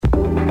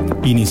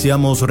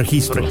Iniciamos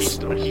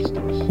registros.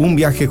 Un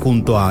viaje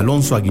junto a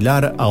Alonso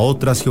Aguilar a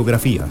otras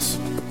geografías.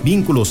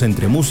 Vínculos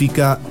entre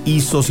música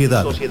y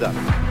sociedad.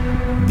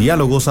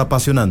 Diálogos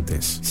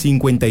apasionantes.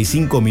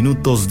 55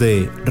 minutos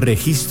de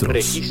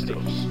registros.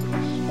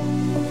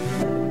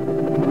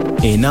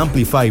 En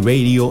Amplify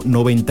Radio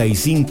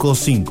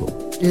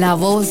 95.5. La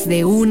voz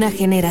de una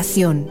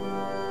generación.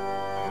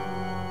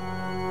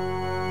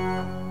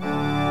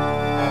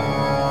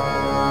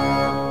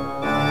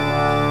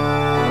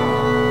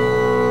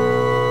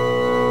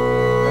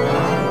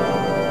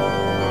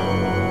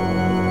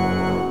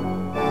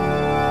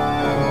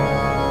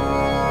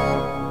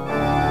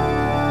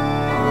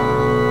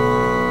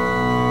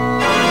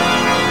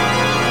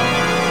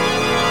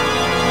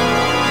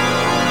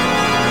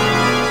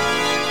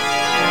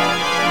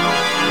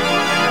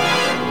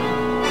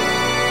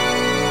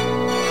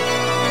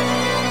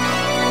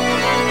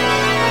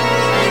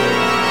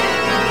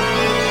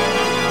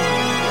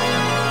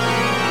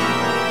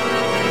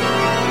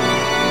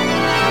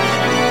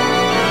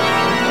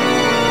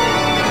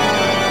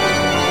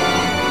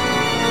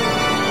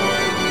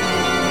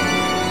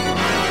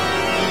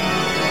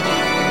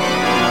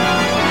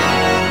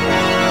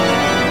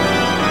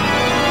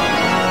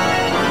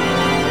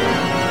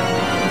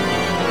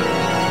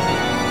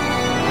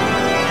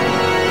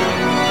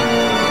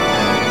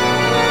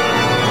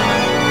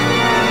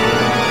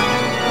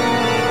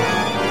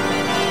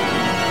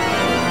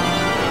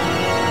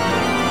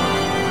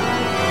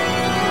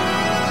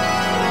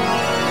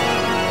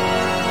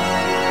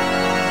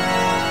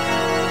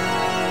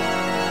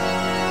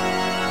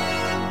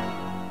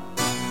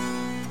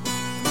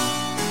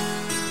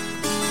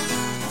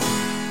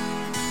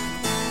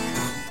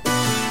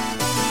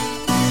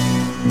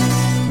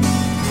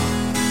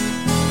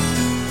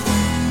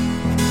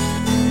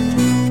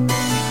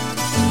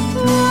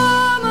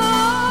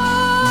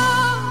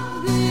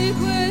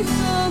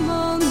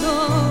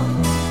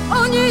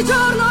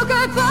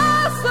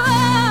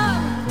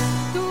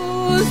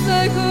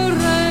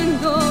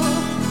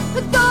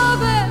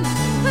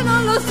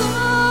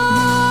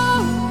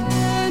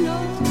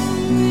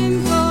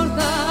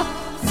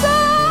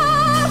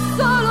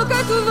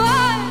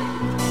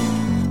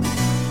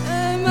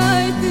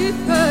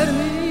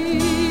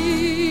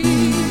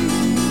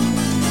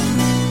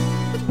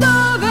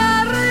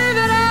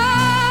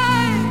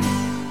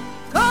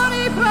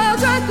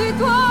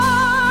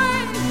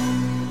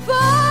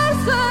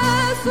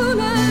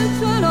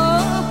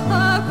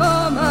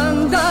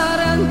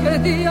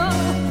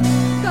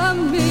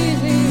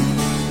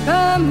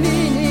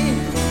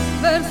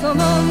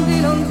 Mondi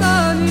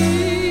lontani,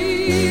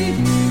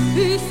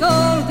 i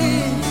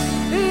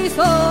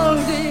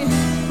soldi,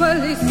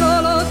 quelli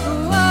solo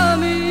tu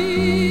ami.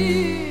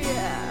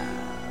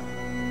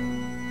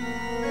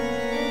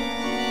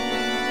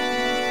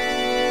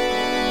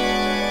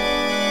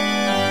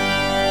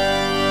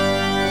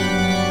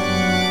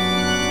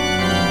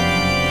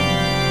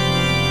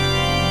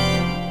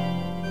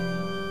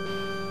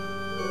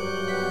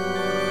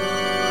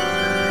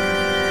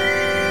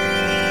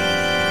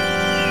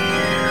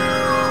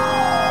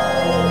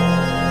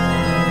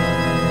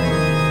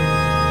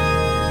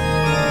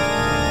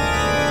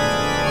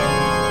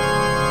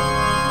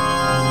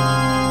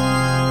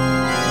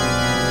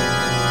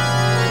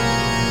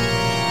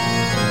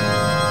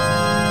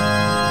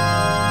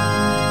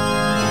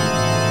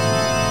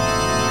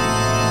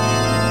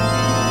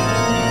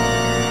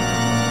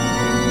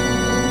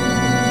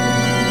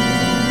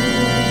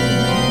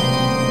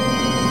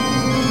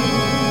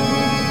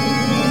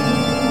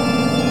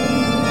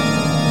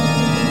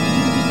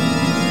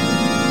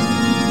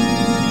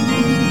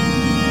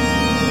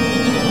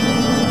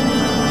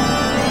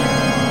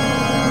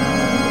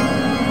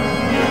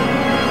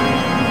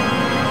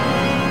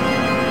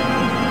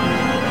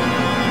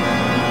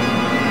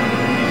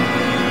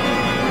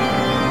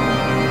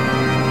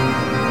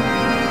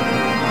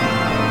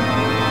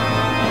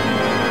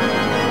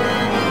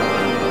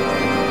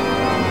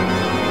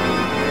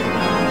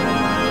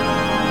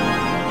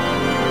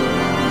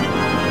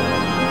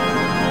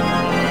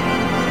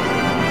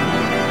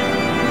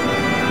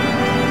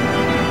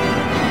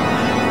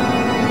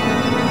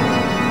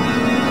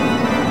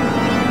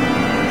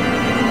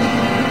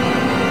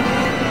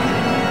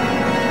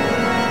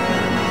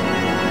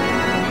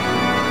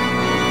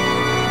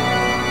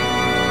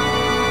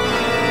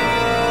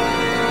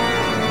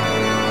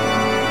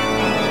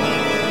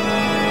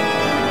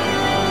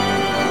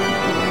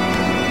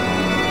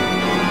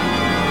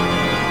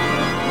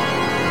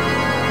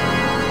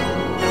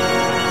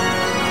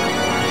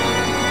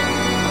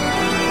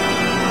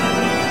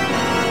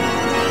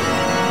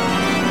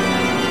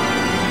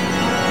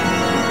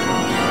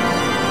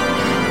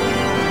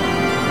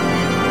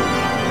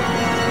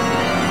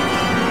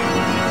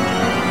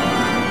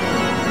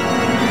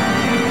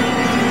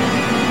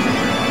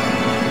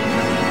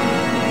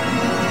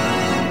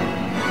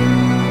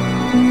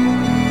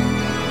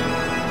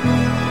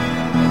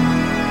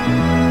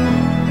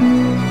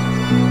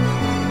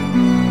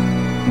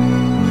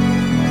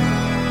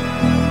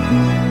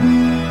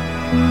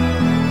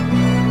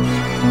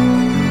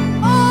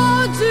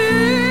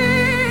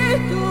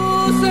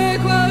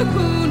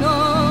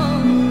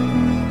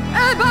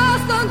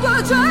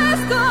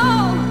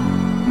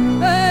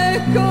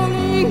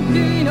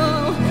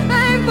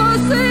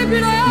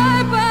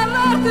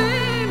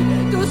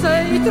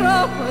 sei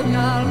troppo in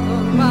alto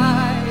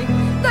ormai,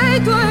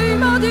 dei tuoi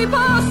modi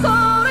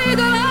posso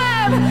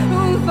ridere,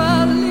 un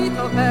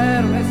fallito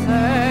per me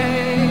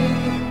sei.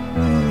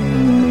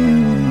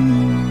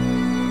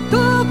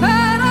 Tu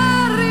per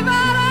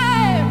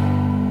arrivare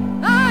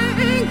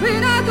hai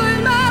inquinato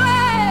il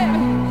mare,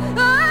 e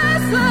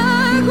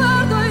se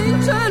guardo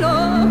in cielo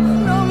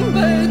non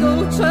vedo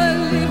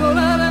uccelli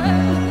volare,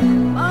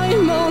 ma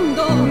il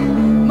mondo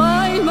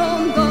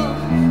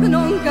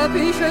non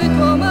capisce il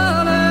tuo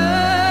male,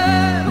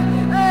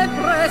 e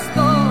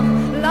presto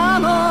la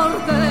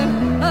morte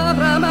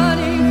avrà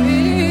mani infinite.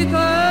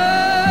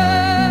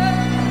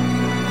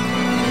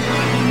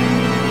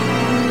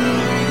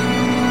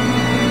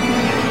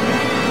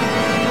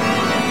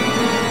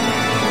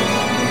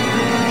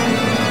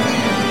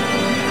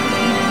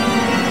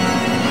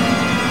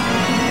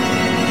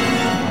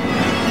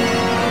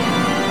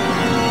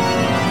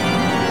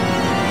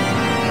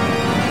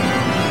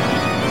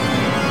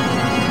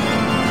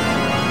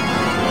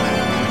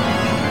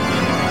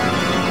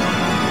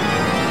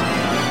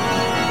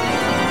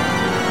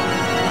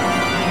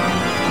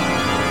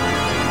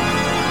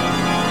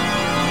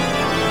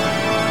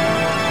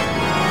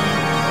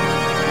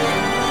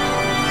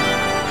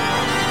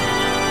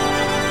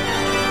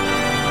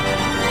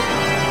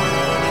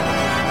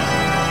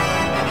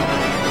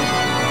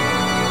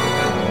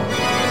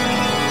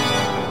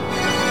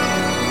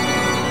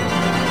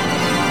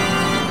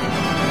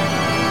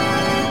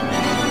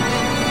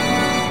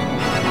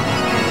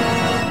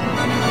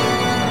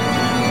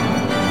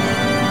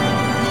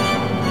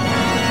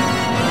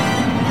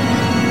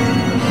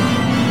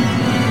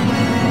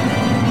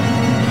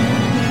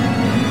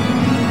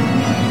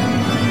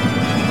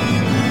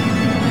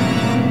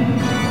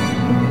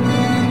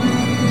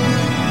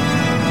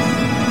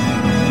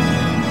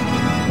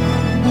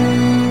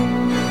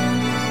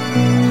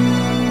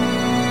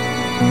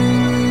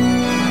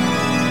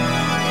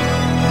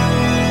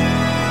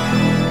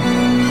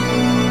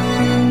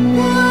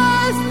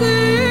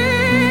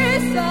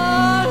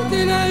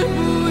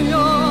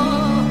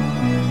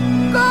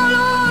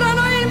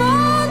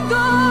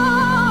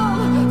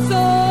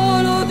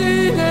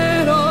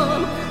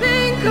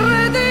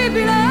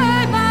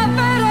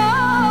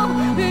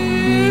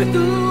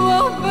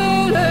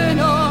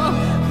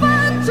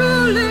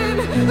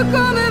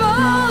 Come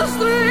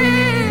mostri,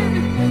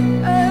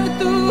 e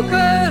tu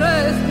che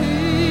resti,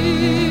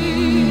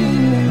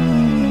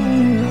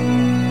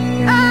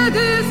 ed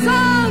il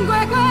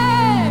sangue che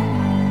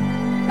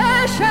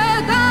esce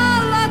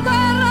dalla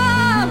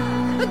terra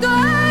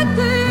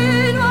detti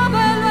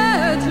nuove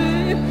leggi,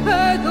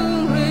 ed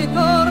un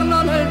ritorno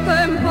nel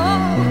tempo,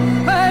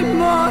 e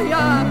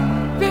muoia,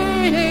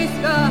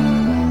 finisca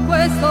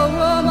questo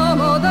uomo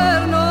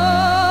moderno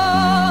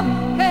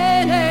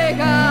che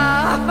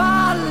nega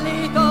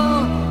fallito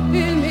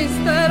il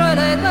mistero ed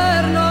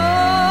eterno.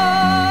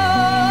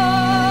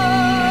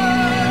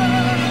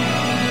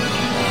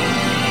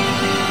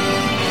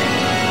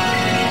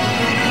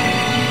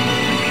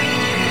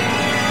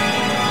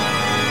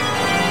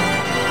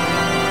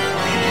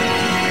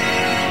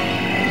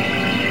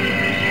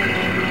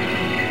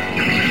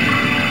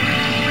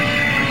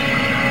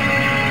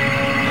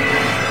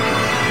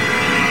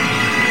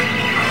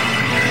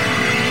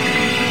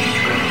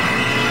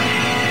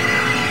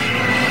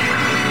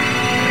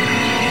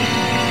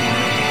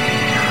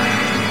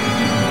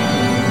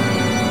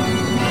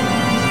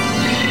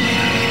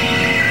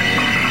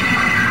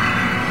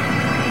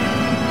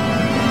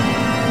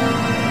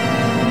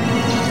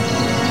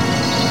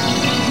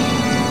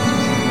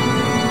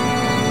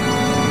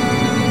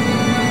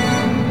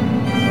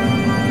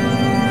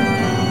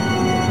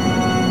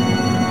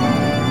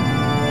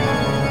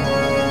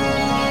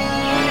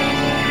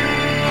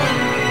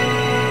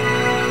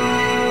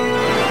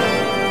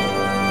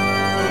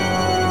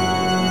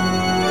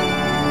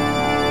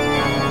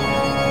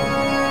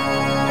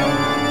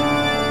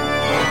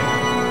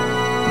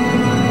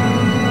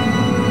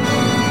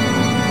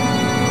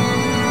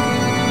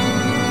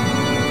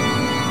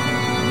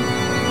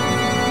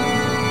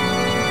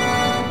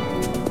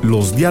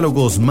 Los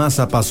diálogos más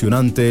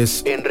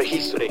apasionantes en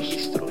registro.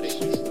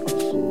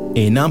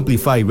 En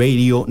Amplify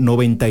Radio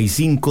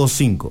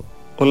 95.5.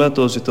 Hola a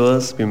todos y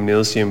todas,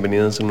 bienvenidos y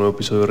bienvenidas a un nuevo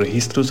episodio de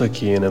Registros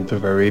aquí en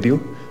Amplify Radio.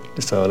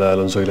 Les habla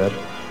Alonso Aguilar.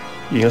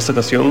 Y en esta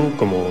ocasión,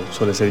 como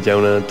suele ser ya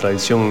una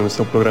tradición en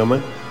nuestro programa,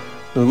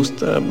 nos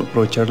gusta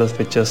aprovechar las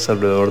fechas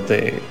alrededor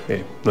de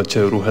Noche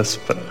de Brujas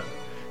para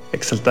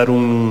exaltar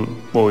un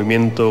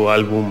movimiento,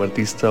 álbum,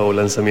 artista o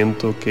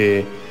lanzamiento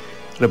que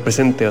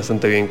represente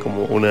bastante bien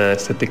como una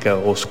estética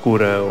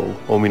oscura o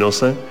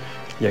ominosa,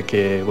 ya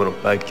que, bueno,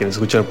 para quienes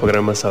escuchan el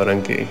programa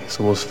sabrán que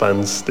somos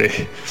fans de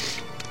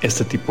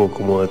este tipo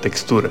como de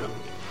textura.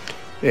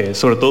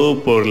 Sobre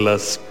todo por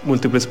las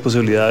múltiples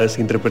posibilidades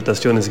e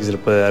interpretaciones que se le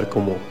puede dar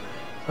como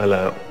a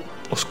la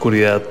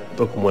oscuridad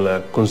o como a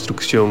la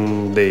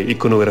construcción de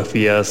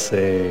iconografías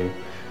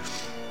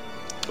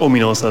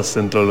ominosas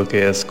dentro de lo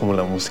que es como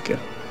la música.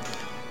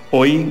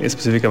 Hoy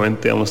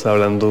específicamente vamos a estar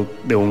hablando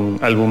de un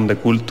álbum de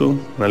culto,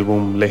 un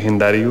álbum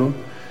legendario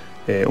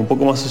un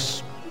poco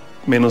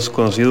menos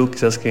conocido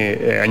quizás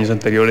que años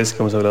anteriores,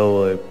 que hemos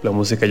hablado de la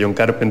música de John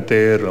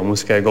Carpenter, la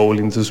música de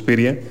Goblin,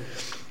 Suspiria,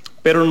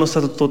 pero no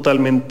está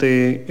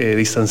totalmente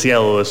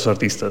distanciado de esos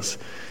artistas.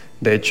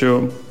 De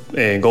hecho,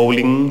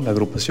 Goblin, la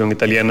agrupación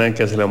italiana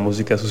que hace la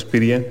música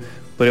Suspiria,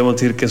 podríamos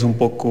decir que es un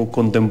poco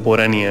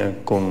contemporánea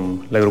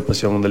con la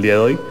agrupación del día de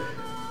hoy,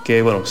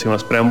 que bueno, sin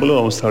más preámbulo,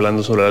 vamos a estar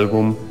hablando sobre el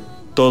álbum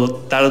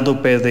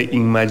Tardo Pede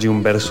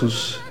Imagium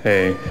Versus,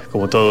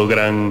 como todo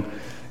gran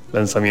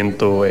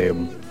lanzamiento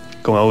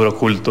con aura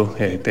oculto,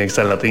 tiene que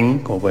estar en latín,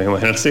 como pueden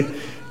imaginarse,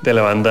 de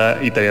la banda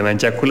italiana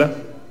Jacula,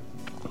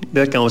 de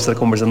la que vamos a estar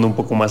conversando un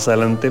poco más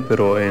adelante,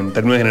 pero en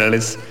términos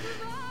generales,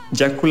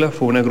 Jacula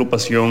fue una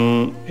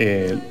agrupación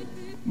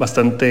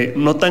bastante,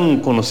 no tan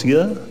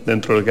conocida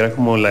dentro de lo que era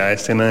como la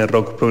escena de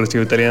rock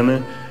progresivo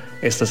italiana,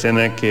 esta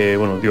escena que,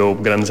 bueno, dio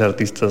grandes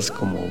artistas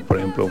como, por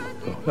ejemplo,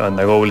 la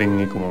banda Goblin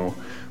y como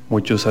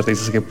muchos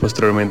artistas que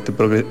posteriormente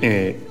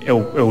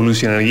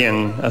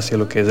evolucionarían hacia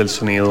lo que es el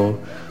sonido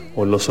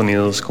o los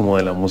sonidos como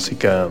de la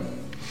música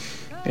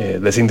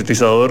de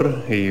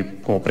sintetizador y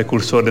como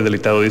precursores del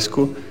italo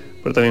disco,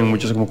 pero también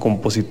muchos como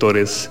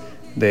compositores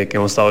de que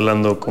hemos estado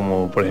hablando,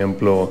 como por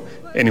ejemplo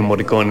Ennio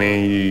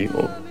Morricone y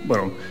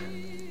bueno,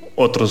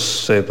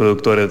 otros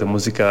productores de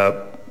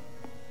música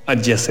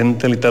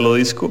adyacente al italo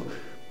disco.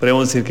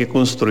 Podríamos decir que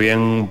construían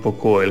un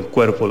poco el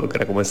cuerpo de lo que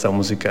era como esta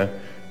música,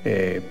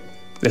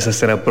 esa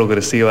escena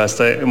progresiva,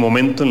 hasta el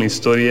momento en la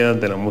historia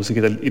de la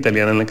música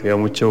italiana en la que había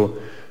mucho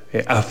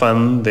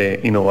afán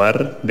de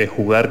innovar, de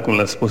jugar con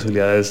las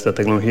posibilidades de la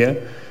tecnología,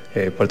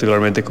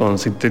 particularmente con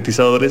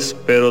sintetizadores,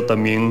 pero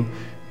también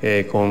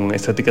con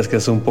estéticas que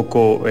son un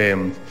poco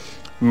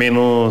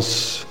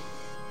menos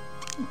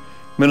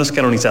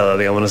canonizadas,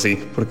 digamos así,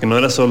 porque no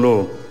era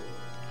solo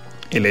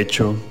el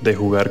hecho de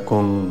jugar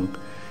con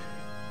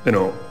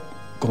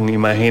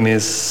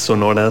imágenes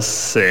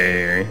sonoras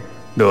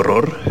de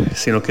horror,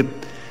 sino que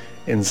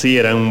en sí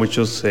eran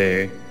muchos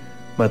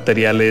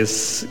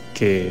materiales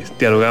que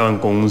dialogaban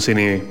con un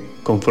cine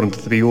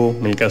confrontativo.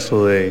 En el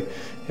caso de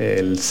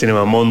el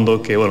Cinema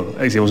Mondo, que bueno,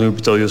 hicimos un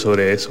episodio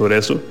sobre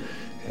eso,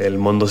 el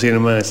Mondo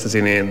Cinema, este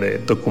cine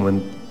de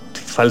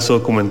falso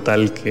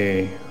documental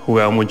que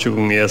jugaba mucho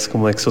con ideas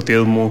como de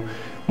exotismo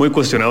muy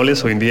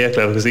cuestionables hoy en día,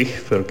 claro que sí,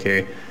 pero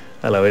que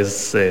a la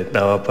vez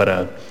daba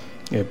para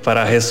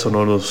parajes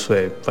sonoros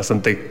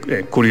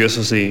bastante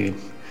curiosos y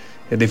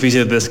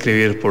difíciles de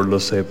describir por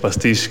los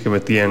pastiches que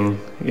metían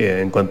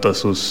en cuanto a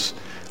sus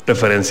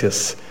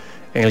referencias.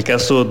 En el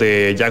caso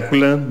de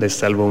Jacula, de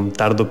este álbum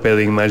Tardo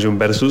Pede Imagium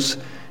Versus,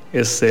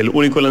 es el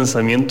único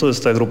lanzamiento de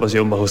esta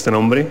agrupación bajo este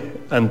nombre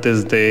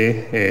antes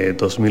de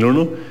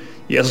 2001,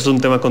 y eso es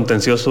un tema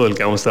contencioso del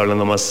que vamos a estar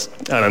hablando más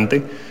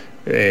adelante.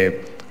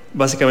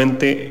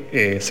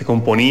 Básicamente se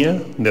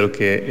componía de lo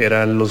que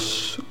eran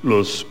los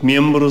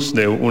miembros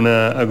de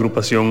una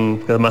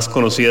agrupación más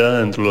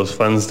conocida entre los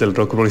fans del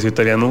rock progresivo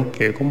italiano,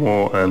 que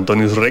como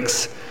Antonius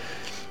Rex,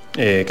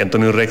 que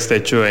Antonius Rex, de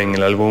hecho, en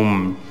el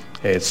álbum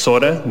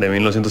Sora de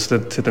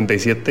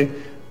 1977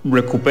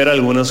 recupera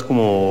algunos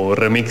como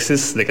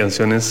remixes de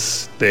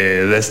canciones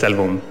de este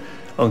álbum,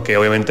 aunque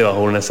obviamente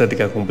bajo una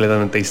estética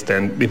completamente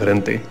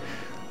diferente,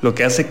 lo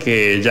que hace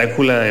que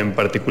Jacula en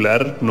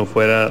particular no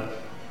fuera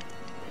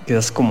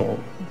quizás como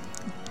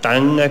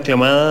tan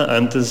aclamada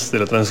antes de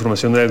la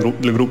transformación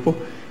del grupo.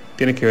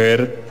 Tiene que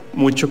ver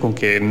mucho con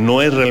que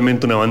no es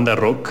realmente una banda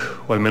rock,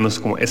 o al menos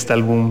como este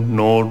álbum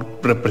no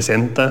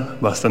representa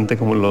bastante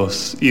como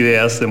las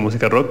ideas de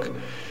música rock.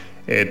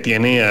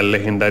 Tiene al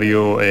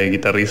legendario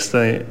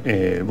guitarrista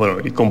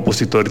y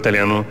compositor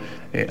italiano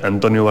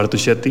Antonio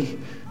Bartuccetti.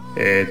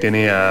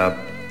 Tiene a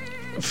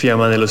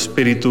Fiamma dello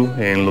Spirito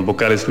en los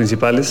vocales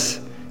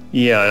principales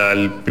y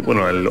al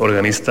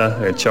organista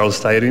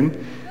Charles Tyrin,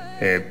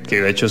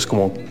 que de hecho es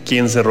como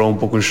quien cerró un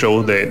poco el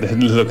show de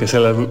lo que es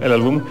el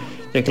álbum,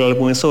 ya que el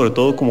álbum es sobre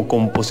todo como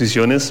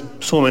composiciones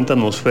sumamente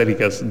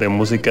atmosféricas de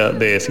música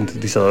de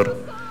sintetizador,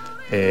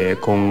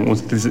 con un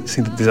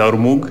sintetizador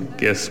Moog,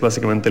 que es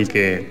básicamente el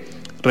que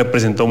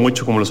representó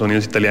mucho como los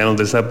sonidos italianos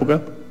de esa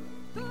época,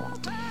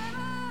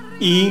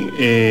 y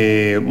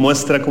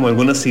muestra como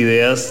algunas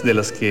ideas de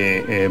las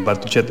que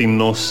Bartuccetti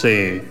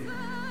él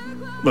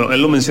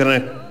lo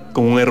menciona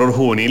como un error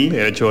juvenil,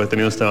 el hecho de haber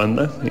tenido esta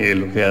banda,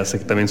 lo que hace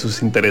que también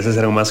sus intereses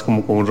eran más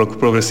como con un rock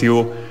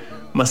progresivo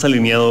más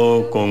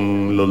alineado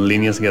con las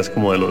líneas que es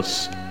como de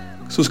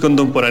sus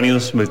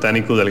contemporáneos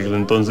británicos de aquel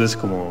entonces,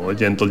 como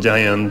Gentle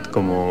Giant,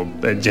 como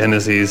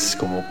Genesis,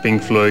 como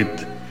Pink Floyd.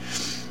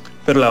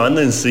 Pero la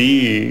banda en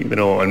sí,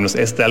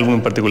 este álbum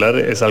en particular,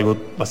 es algo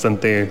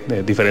bastante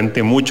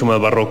diferente, mucho más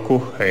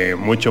barroco,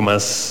 mucho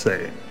más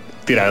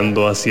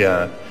tirando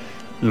hacia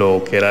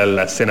lo que era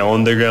la escena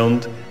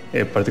underground,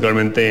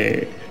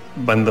 particularmente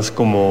bandas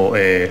como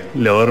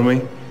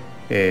Leorme,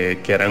 que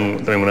eran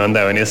una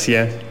banda de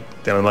Venecia,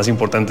 de las más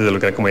importantes de lo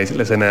que era como la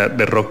escena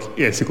de rock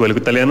psicodélico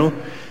italiano.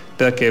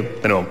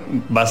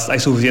 Hay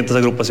suficientes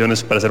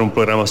agrupaciones para hacer un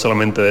programa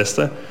solamente de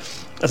esta,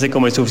 así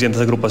como hay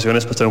suficientes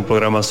agrupaciones para hacer un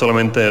programa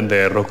solamente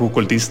de rock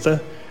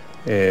ocultista,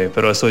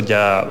 pero eso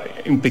ya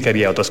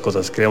implicaría otras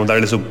cosas. Queríamos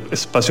darle su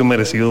espacio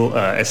merecido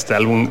a este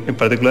álbum en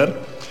particular.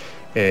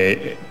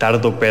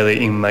 Tardo Pede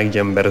in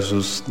Magiam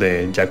versus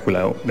de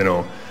Jacula, de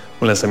nuevo,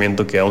 un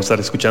lanzamiento que vamos a estar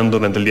escuchando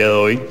durante el día de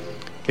hoy,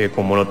 que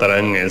como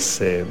notarán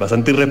es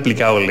bastante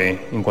irreplicable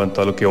en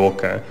cuanto a lo que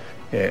evoca.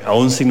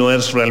 Aun si no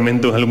es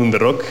realmente un álbum de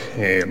rock,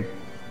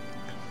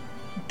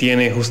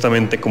 tiene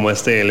justamente como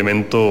este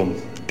elemento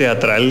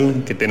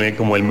teatral que tiene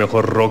como el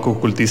mejor rock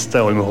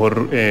ocultista o el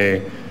mejor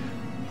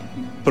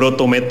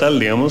proto-metal,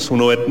 digamos.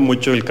 Uno ve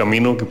mucho el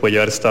camino que puede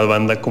llevar esta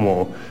banda,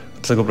 como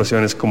otras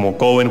agrupaciones como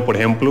Coven, por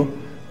ejemplo,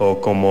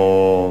 o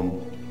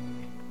como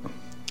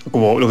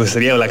lo que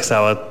sería Black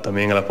Sabbath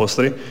también a la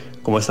postre,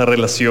 como esa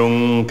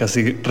relación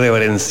casi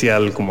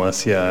reverencial como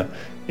hacia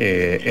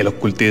el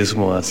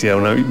ocultismo, hacia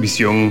una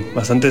visión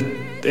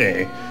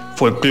bastante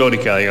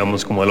folclórica,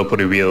 digamos, como de lo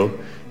prohibido,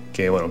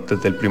 que bueno,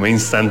 desde el primer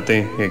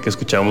instante que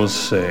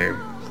escuchamos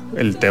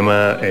el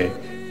tema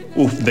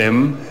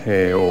UFDEM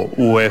o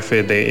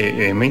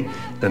UFDEM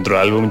dentro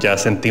del álbum, ya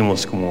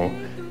sentimos como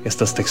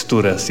estas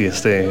texturas y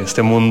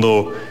este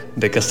mundo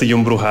de castillo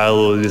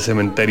embrujado, de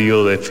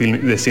cementerio,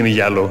 de cine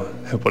yalo,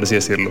 por así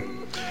decirlo.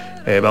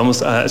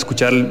 Vamos a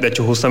escuchar, de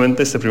hecho,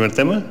 justamente este primer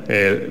tema,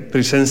 el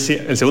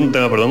segundo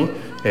tema, perdón,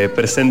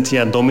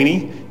 Presentia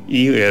Domini,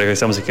 y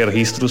regresamos aquí a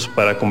Registros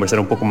para conversar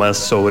un poco más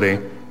sobre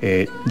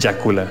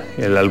Jacula,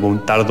 el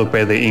álbum Tardo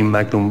Pede in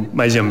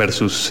Magiam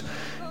versus,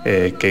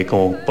 que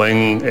como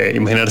pueden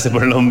imaginarse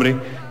por el nombre,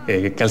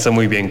 calza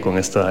muy bien con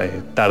esta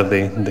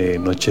tarde de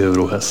Noche de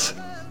Brujas.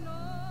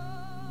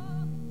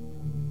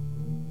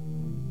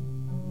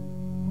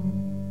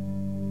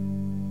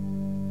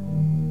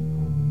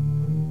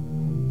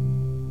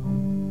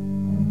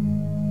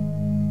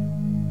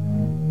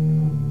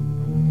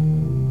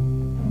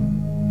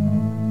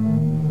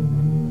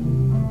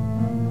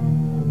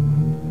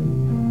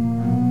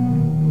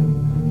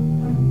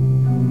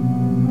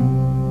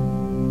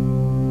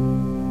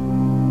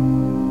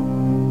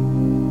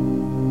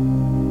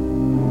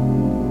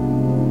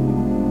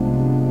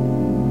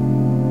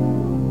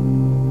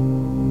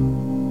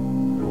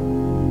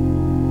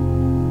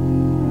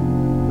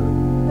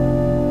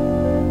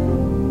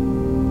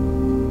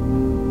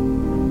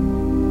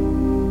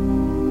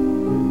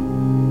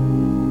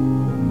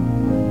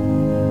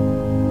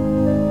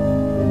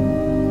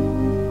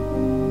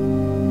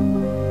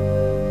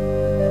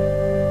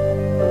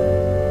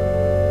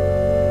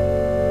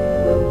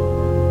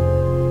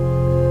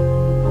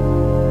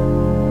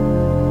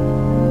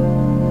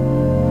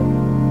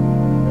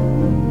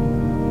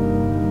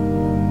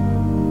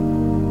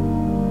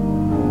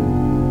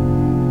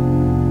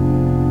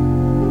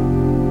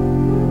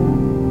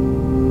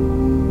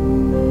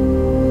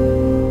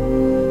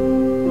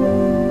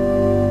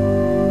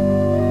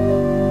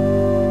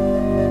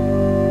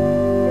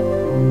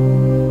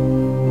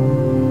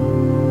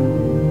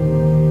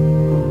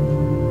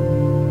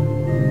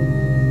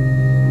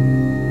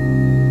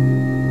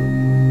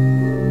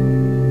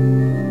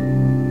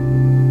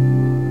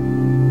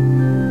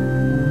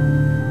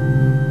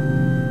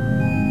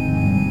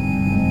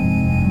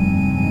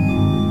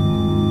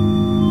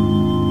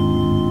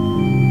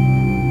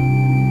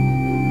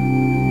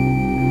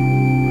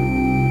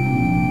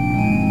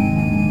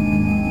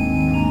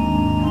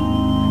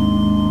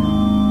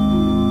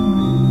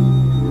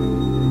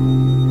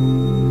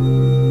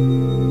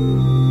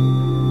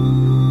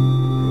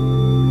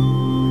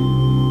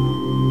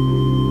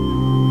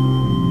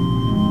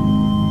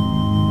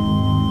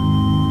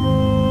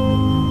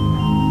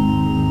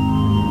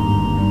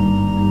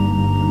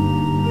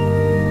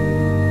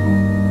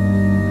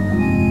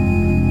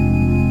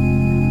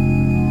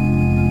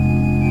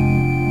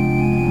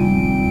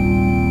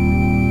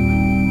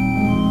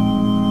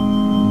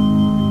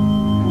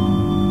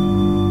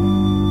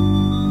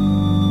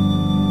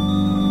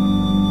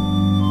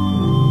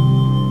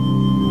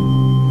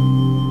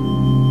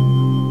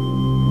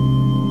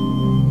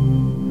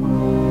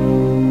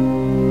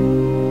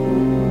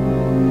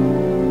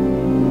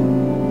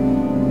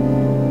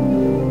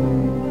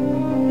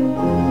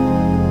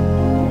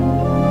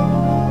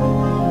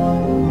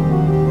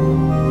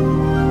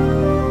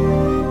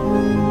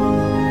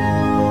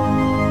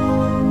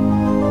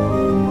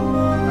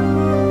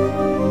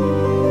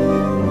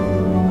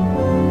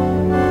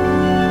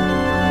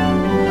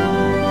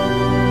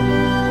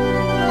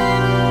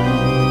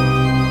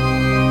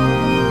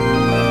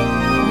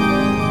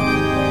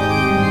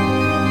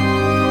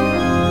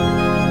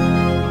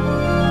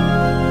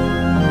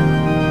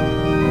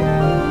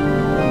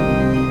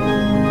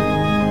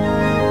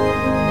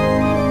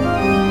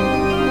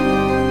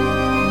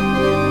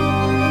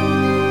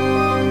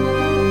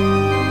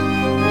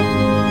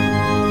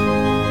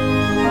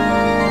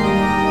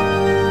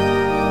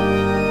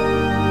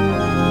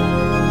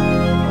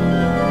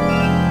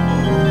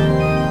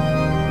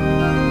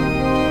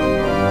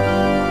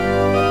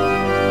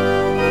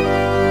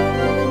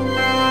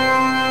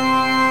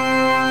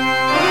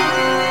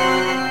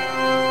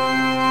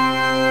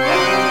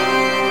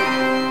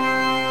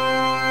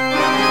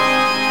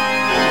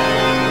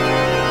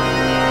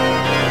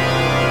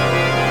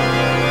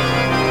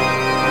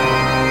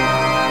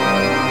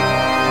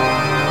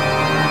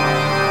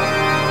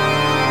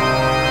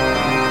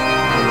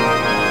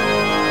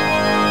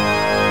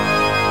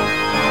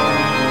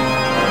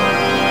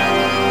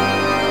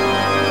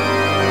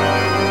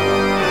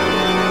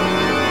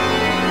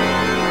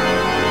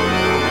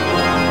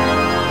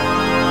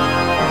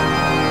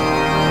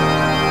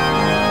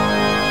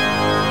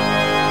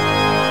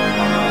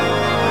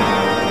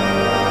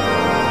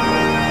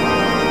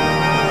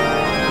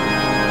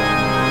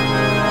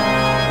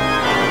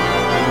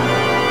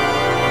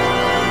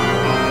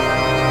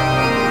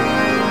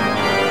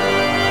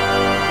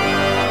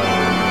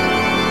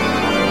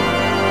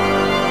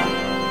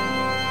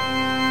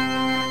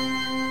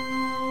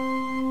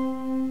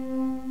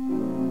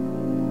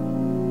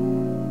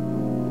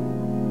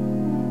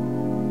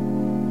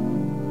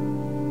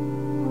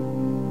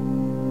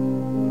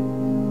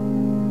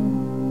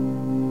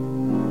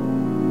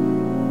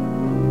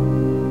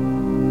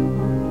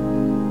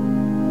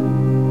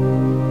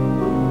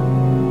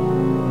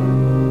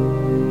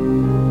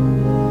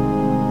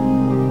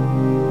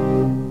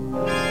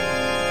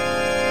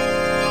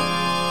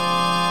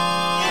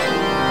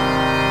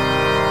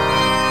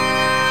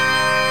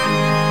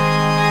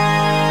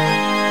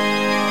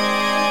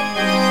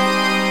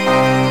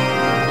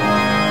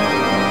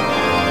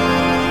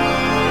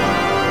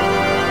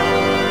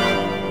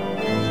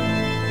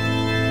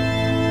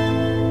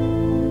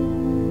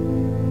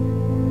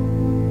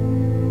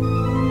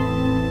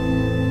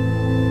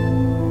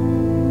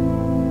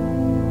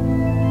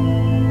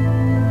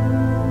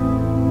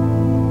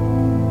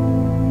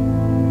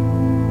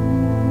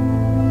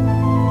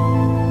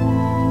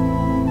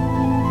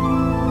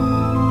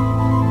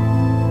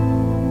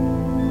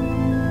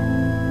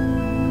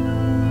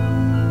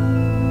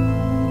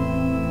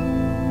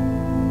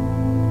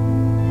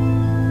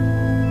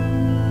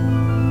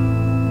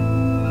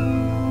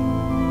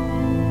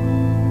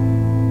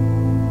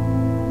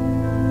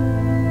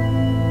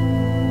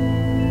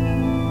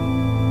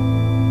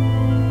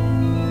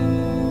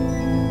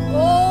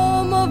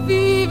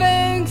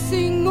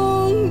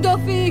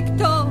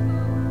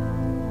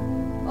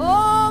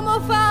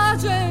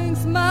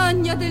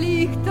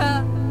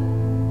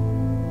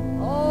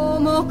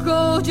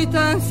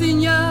 Cogitan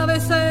signave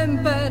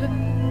semper,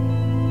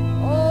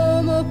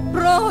 homo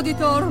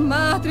proditor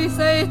matris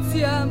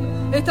etiam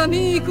et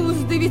amicus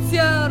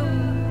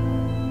divitiarum.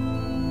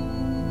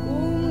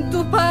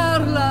 Tu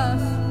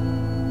parlas,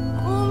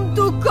 cum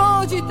tu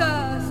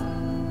cogitas,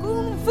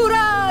 cum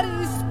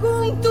furaris,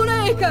 cum tu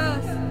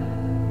necas,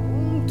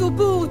 cum tu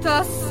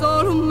putas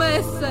solum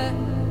messe,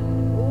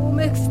 cum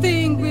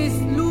extinguis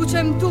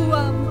lucem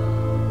tuam,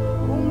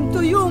 cum tu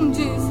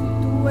iungis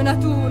tue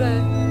nature,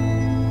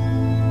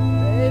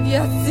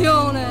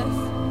 deviationes,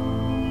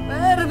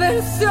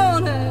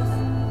 perversiones,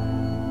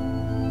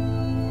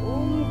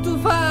 cum tu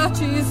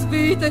facis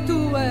vitae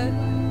tue,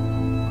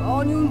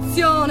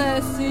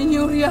 coniunciones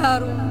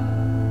ignuriarum,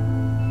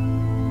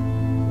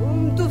 cum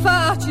tu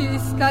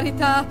facis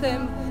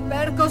caritatem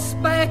per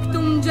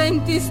conspectum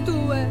gentis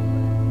tue,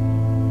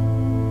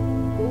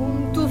 cum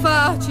tu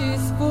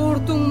facis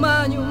furtum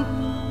manium,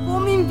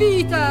 cum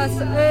invitas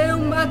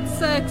eum ad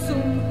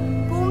sexum,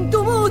 cum tu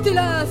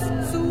mutilas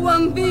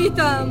suam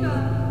vitam.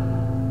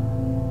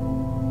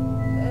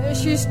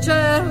 Escis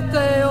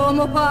certe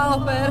homo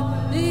pauper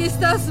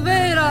istas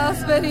veras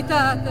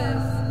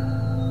veritates,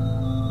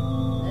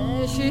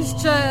 escis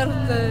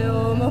certe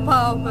homo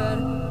pauper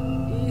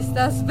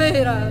istas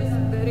veras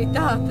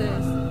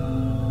veritates,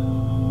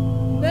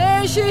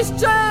 escis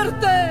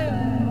certe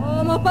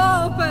homo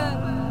pauper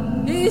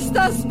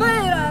istas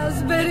veras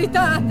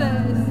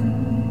veritates.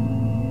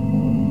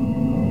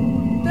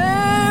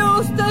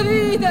 Deus te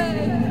vide,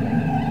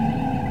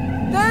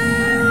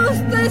 Deus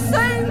te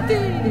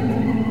senti,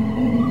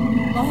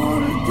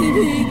 morti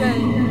vide,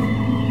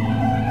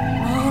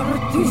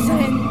 morti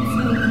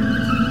senti.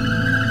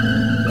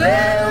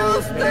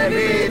 Deus te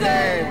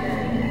vide,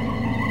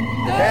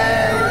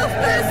 Deus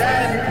te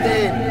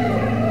senti,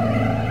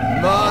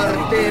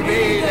 morti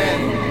vide,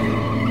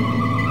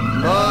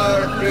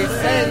 morti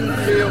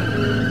sentium.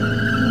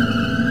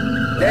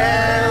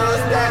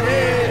 Deus te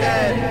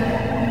vide,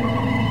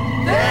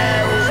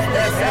 Deus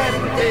te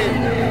senti,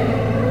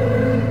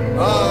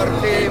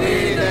 morti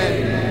vide,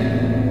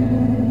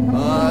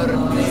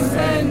 morti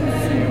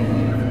sentium.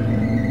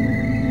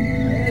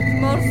 Et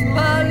mors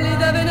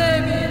pallida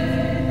venevi,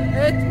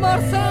 et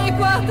mors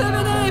equate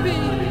venebi,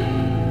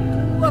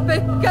 tua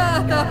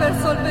peccata per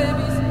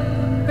solvevis,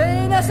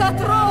 penas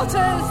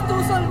atroces tu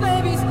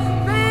solvevis,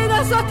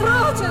 penas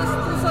atroces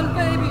tu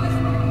solvevis,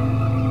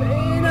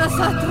 penas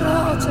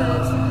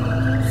atroces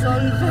tu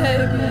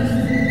solvevis.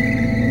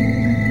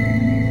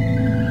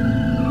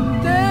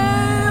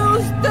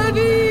 Deus te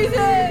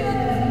vide,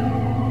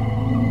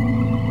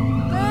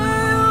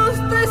 Deus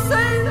te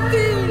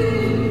senti,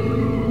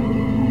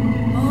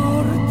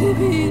 morti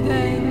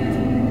vident,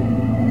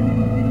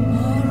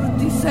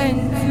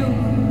 sentium.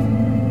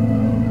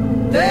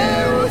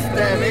 Deus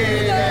te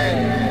vide,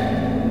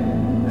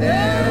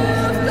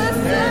 Deus te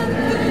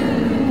senti,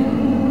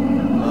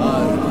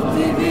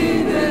 morti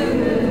vide,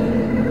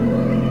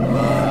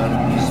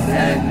 morti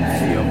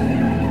sentium.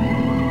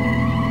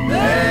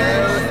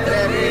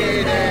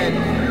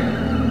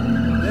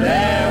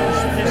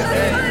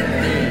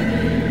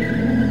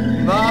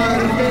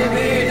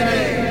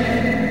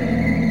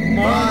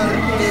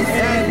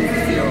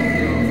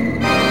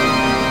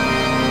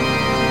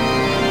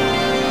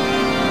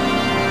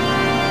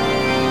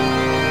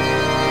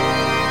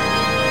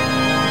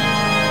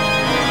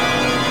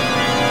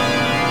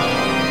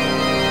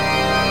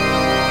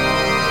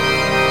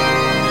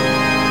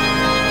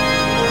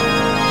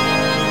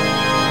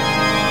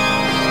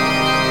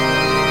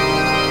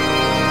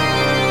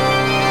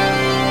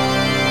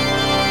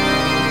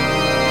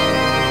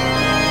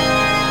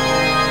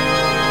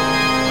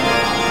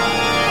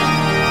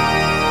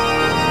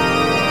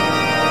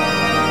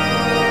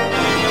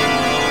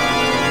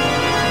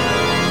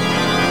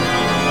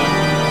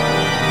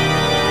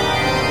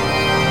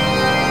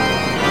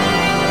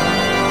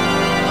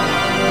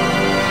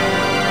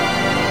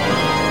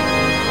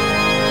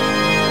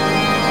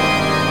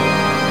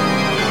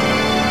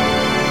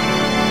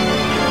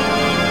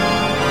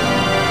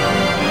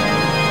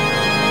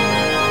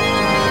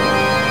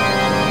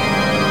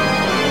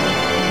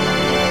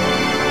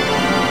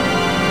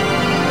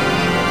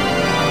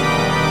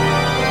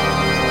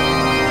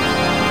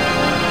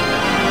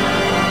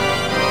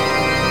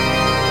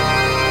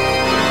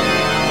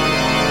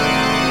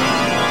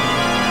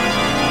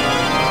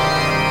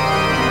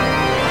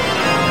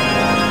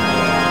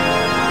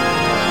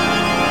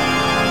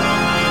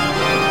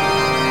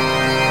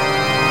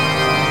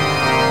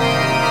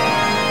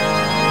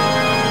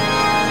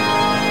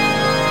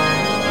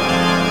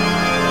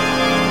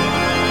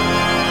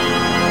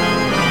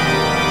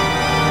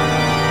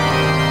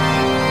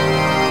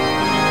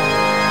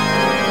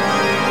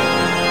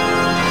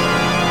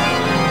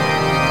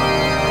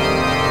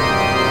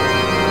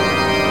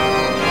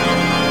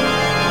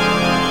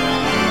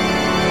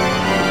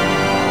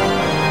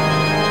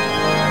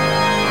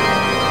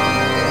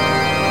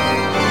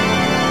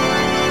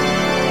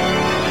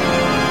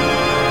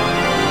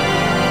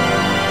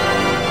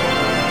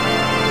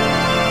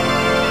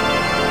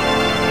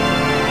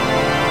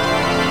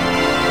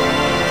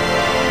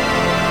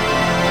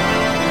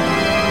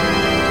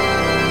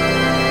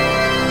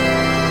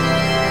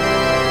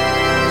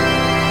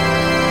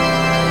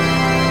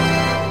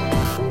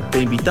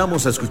 te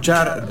invitamos a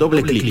escuchar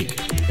Doble Clic,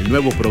 el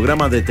nuevo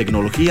programa de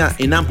tecnología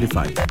en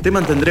Amplify. Te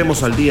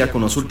mantendremos al día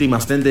con las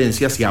últimas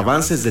tendencias y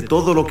avances de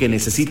todo lo que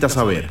necesitas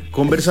saber.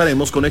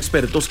 Conversaremos con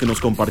expertos que nos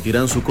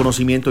compartirán su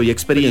conocimiento y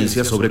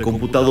experiencia sobre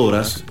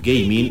computadoras,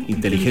 gaming,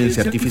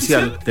 inteligencia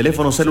artificial,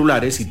 teléfonos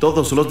celulares y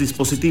todos los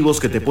dispositivos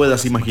que te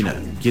puedas imaginar.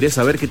 ¿Quieres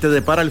saber qué te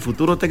depara el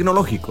futuro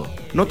tecnológico?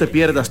 No te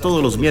pierdas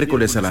todos los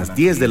miércoles a las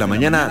 10 de la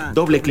mañana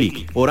Doble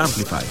Clic por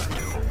Amplify.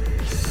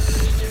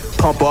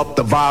 Pump up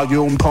the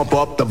volume, pump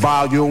up the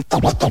volume.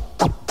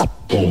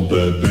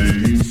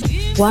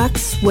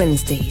 Wax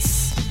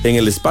Wednesdays. En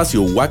el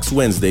espacio Wax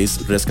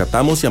Wednesdays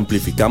rescatamos y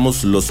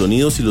amplificamos los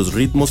sonidos y los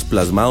ritmos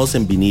plasmados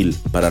en vinil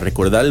para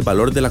recordar el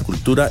valor de la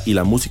cultura y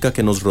la música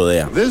que nos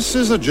rodea. This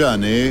is a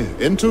journey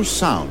into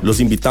sound. Los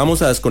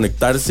invitamos a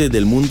desconectarse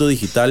del mundo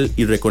digital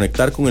y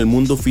reconectar con el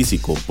mundo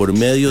físico por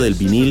medio del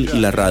vinil y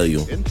la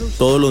radio.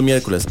 Todos los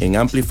miércoles en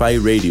Amplify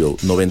Radio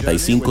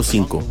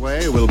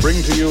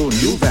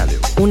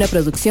 95.5. Una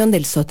producción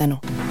del Sótano.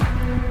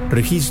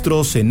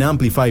 Registros en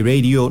Amplify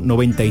Radio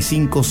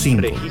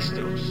 95.5.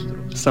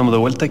 Estamos de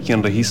vuelta aquí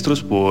en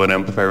Registros por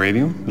Amplify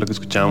Radio. Lo que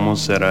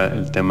escuchábamos era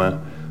el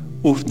tema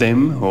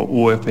UFDEM o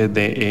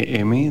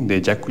UFDEM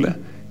de Jacula,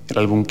 el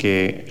álbum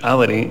que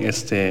abre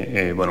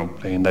este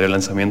legendario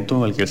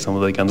lanzamiento al que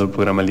estamos dedicando el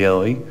programa el día de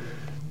hoy.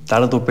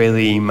 Tardo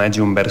Pedi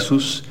Imagium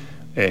Versus,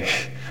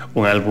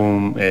 un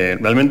álbum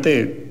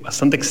realmente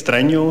bastante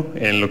extraño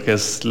en lo que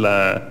es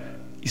la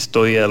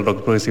historia del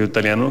rock progresivo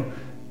italiano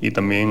y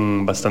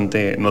también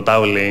bastante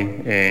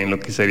notable en lo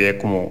que sería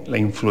como la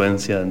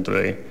influencia dentro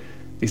de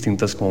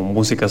distintas como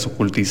músicas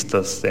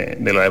ocultistas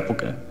de la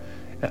época,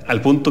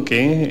 al punto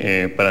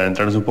que para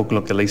adentrarnos un poco en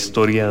lo que es la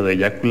historia de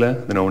Jacula,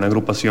 de nuevo una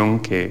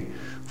agrupación que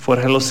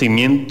forja los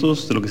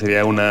cimientos de lo que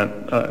sería un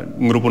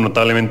grupo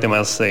notablemente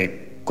más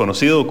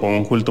conocido, con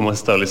un culto más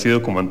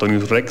establecido como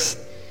Antonius Rex,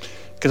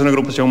 que es una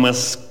agrupación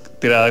más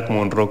tirada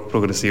como un rock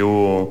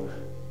progresivo,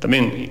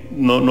 también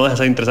no deja de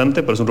ser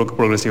interesante, pero es un rock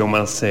progresivo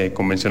más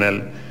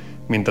convencional,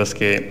 mientras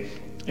que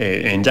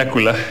en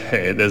Jacula,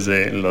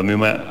 desde la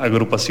misma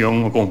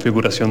agrupación o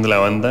configuración de la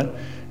banda,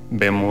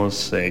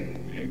 vemos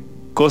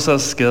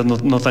cosas quizás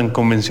no tan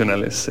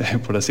convencionales,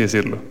 por así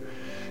decirlo.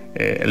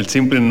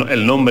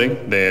 El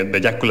nombre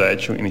de Jacula, de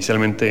hecho,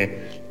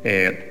 inicialmente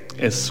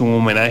es un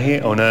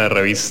homenaje a una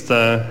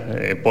revista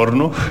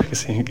porno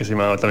que se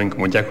llamaba también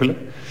como Jacula.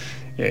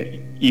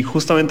 Y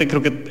justamente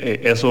creo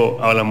que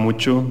eso habla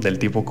mucho del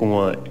tipo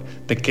como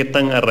de qué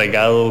tan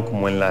arraigado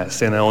como en la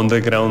escena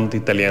underground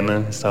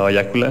italiana estaba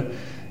Jacula,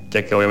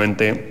 ya que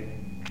obviamente,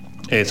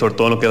 sobre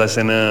todo en lo que es la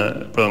escena,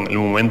 el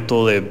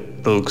momento de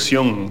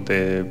producción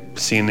de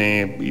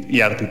cine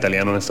y arte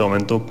italiano en este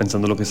momento,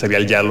 pensando en lo que sería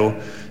el giallo,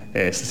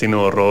 este cine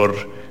de horror,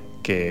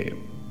 que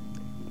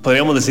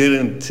podríamos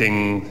decir,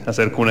 sin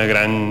hacer una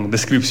gran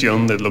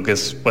descripción de lo que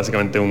es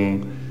básicamente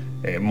un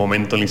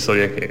momento en la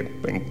historia, que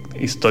en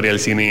historia del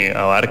cine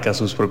abarca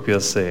sus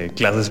propias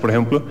clases, por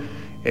ejemplo.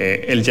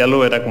 El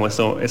giallo era como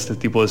este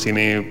tipo de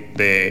cine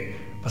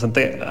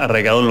bastante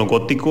arraigado en lo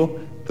gótico,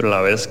 pero a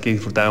la vez que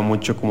disfrutaba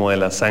mucho como de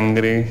la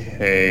sangre,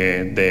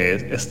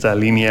 de esta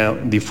línea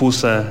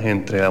difusa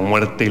entre la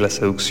muerte y la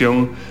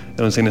seducción.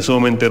 Era un cine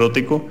sumamente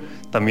erótico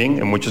también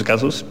en muchos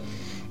casos,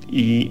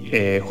 y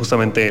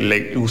justamente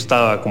le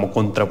gustaba como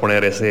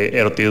contraponer ese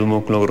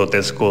erotismo con lo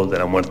grotesco de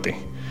la muerte.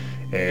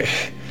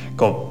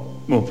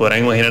 Como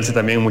podrán imaginarse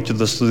también, muchos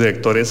de estos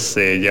directores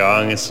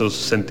llevaban esos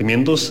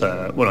sentimientos,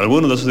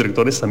 algunos de esos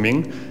directores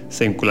también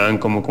se vinculaban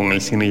como con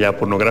el cine ya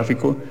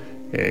pornográfico,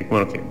 que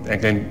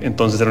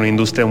entonces era una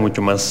industria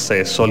mucho más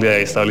sólida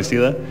y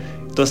establecida.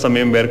 Entonces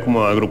también ver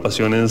como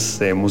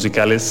agrupaciones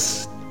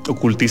musicales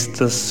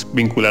ocultistas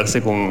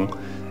vincularse con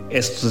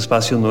estos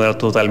espacios no era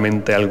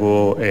totalmente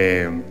algo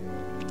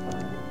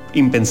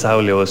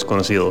impensable o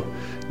desconocido,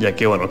 ya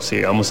que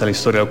si vamos a la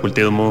historia del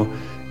ocultismo,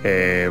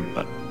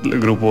 el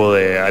grupo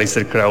de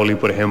Aleister Crowley,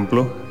 por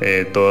ejemplo,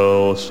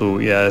 todo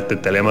su idea de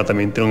telema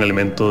también tiene un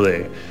elemento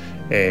de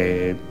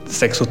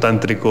sexo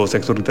tántrico,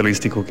 sexo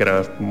ritualístico, que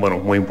era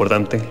muy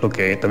importante, lo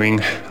que también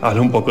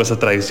habla un poco de esa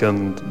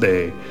tradición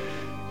de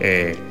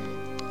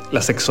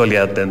la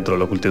sexualidad dentro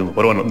del ocultismo.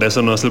 Pero de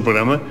eso no es el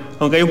programa,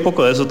 aunque hay un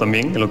poco de eso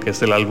también en lo que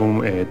es el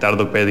álbum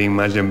Tardo Pedi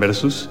Imagium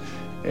Versus.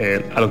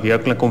 A lo que iba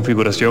con la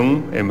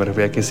configuración, me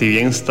refiero a que si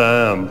bien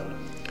está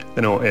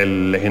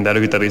el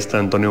legendario guitarrista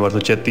Antonio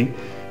Bartocchetti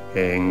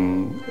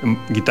en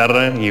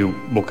guitarra y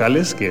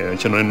vocales, que de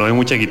hecho no hay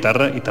mucha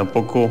guitarra y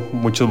tampoco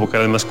muchos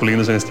vocales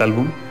masculinos en este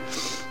álbum,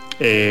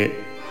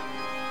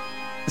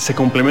 se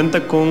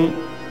complementa con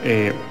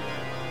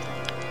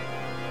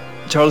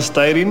Charles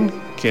Styrin,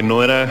 que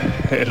no era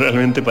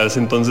realmente para ese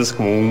entonces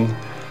como un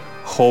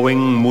joven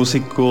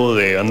músico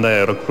de banda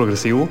de rock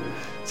progresivo,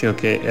 sino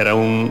que era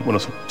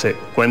se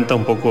cuenta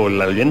un poco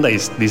la leyenda y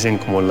dicen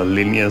como las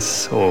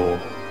líneas o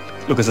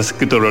lo que está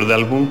escrito alrededor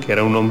del álbum, que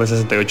era un hombre de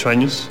 68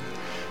 años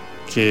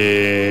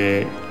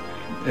que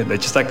de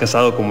hecho está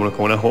casado con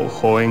una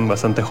joven,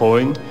 bastante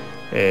joven,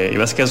 Y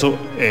más que eso,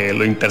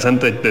 lo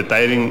interesante de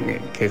Tyrion,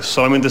 que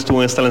solamente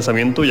estuvo en este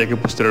lanzamiento, ya que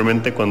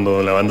posteriormente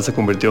cuando la banda se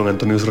convirtió en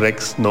Antonius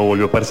Rex no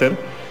volvió a aparecer,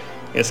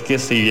 es que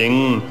si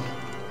bien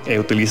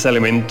utiliza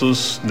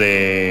elementos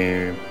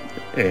de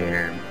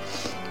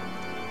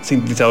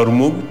sintetizador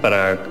Moog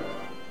para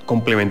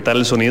complementar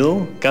el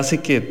sonido, casi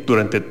que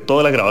durante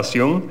toda la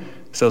grabación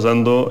está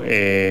usando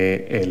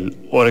el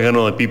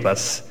órgano de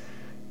pipas.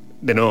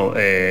 De nuevo,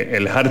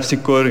 el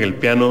harpsichord, el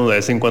piano de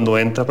vez en cuando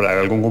entra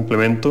para algún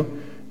complemento,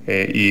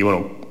 y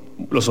bueno,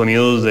 los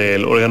sonidos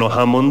del órgano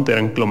Hammond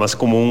eran lo más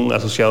común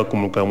asociado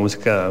con la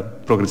música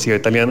progresiva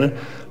italiana.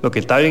 Lo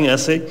que Tyrion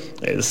hace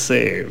es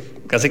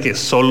casi que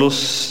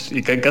solos,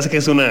 y casi que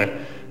es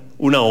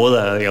una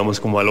oda, digamos,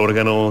 como al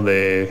órgano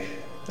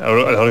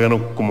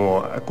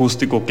como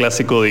acústico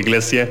clásico de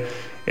iglesia,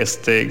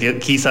 que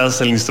quizás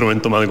el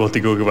instrumento más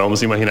gótico que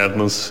vamos a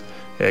imaginarnos,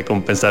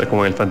 con pensar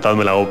como en el fantasma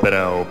de la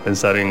ópera o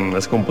pensar en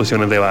las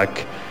composiciones de Bach.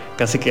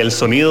 Casi que el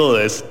sonido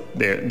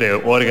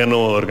de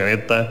órgano, de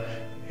organeta,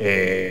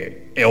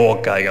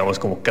 evoca, digamos,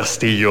 como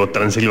Castillo,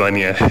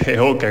 Transilvania,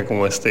 evoca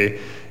como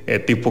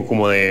tipo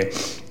como de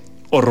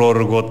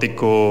horror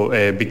gótico,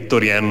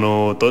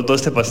 victoriano, todo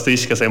este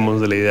pastiche que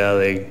hacemos de la idea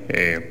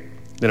de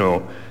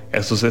nuevo,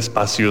 esos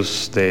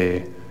espacios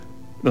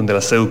donde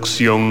la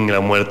seducción y la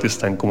muerte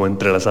están como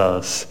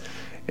entrelazadas.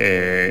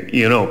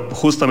 Y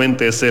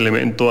justamente ese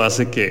elemento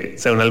hace que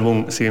sea un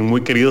álbum, si bien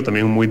muy querido,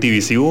 también muy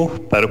divisivo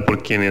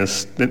por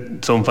quienes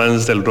son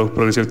fans del rock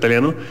progresivo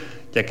italiano,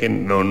 ya que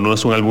no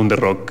es un álbum de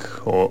rock,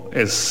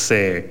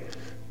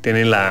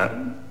 tiene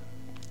la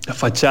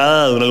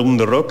fachada de un álbum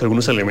de rock,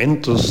 algunos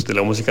elementos de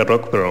la música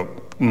rock,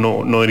 pero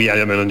no diría,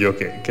 al menos yo,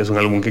 que es un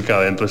álbum que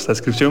cabe dentro de esta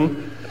descripción.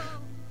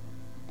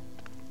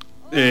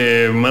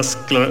 Más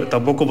claro,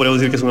 tampoco podemos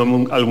decir que es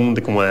un álbum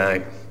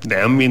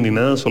de ambient ni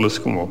nada, solo es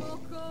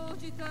como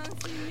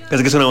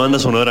casi que es una banda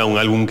sonora a un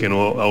álbum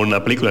a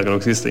una película que no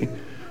existe,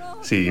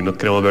 si no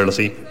queremos verlo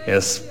así.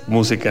 Es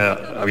música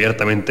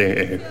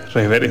abiertamente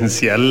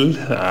reverencial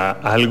a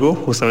algo,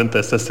 justamente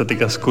a esta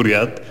estética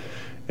oscuridad,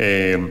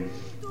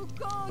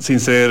 sin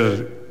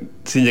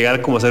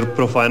llegar como a ser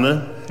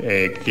profana,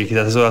 que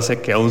quizás eso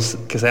hace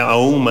que sea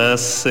aún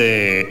más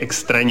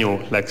extraño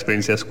la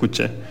experiencia de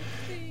escucha,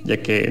 ya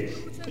que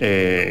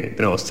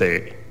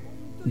se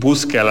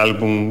busca el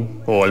álbum,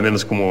 o al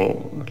menos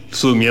como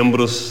sus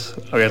miembros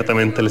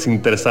abiertamente les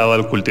interesaba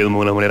el ocultismo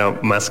de una manera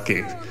más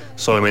que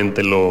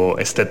solamente lo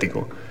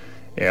estético.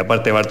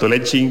 Aparte de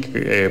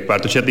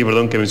Bartoschetti,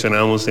 que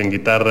mencionábamos en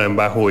guitarra, en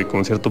bajo y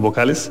con ciertos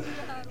vocales,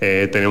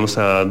 tenemos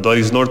a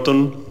Doris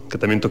Norton, que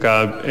también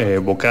tocaba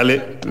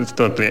vocales,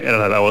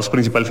 era la voz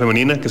principal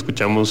femenina que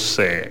escuchamos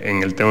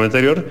en el tema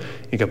anterior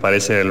y que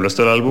aparece en el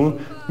resto del álbum,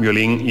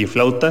 violín y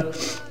flauta,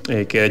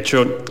 que de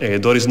hecho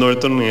Doris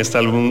Norton en este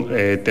álbum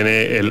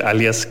tiene el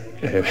alias,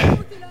 que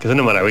es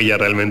una maravilla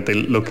realmente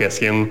lo que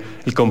hacían,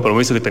 el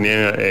compromiso que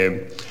tenía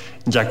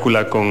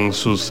Jacula con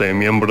sus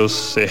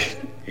miembros,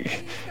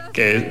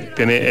 que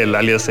tiene el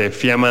alias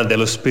Fiamma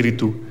dello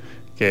Spiritu,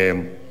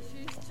 que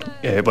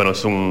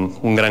es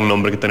un gran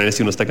nombre que tener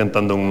si uno está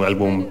cantando un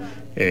álbum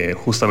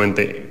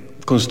justamente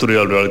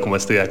construido alrededor de como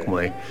esta idea como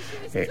de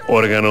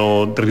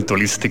órgano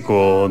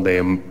ritualístico,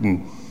 de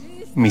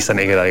misa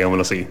negra,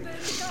 digámoslo así.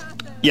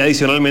 Y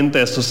adicionalmente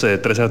a estos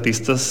tres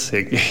artistas,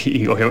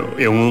 y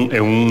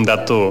un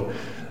dato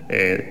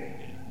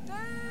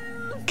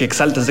que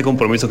exalta este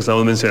compromiso que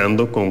estamos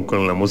mencionando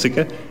con la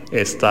música,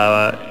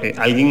 estaba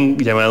alguien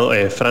llamado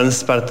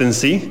Franz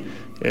Partensi,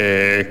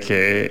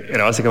 que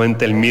era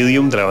básicamente el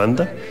medium de la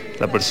banda,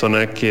 la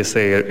persona que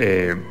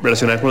se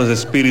relacionaba con los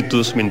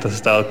espíritus mientras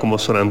estaba como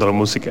sonando la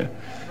música.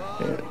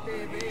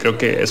 Creo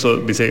que eso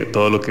dice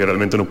todo lo que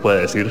realmente uno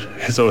puede decir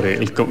sobre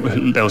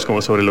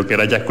sobre lo que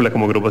era Jacula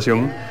como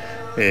agrupación,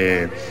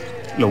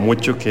 lo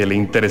mucho que le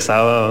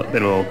interesaba de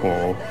nuevo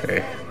como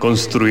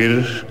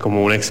construir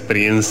como una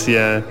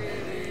experiencia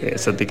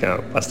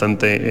estética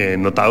bastante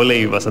notable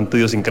y bastante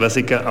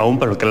idiosincrásica, aún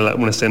para lo que era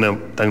una escena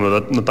tan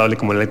notable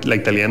como la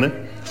italiana,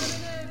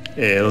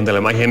 donde la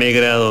magia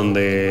negra,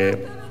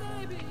 donde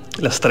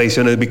las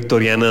tradiciones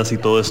victorianas y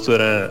todo esto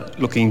era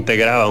lo que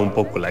integraba un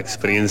poco la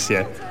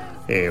experiencia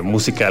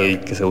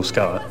musical que se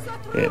buscaba.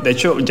 De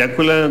hecho,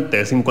 Jacula de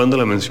vez en cuando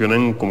la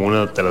mencionan como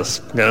una de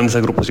las grandes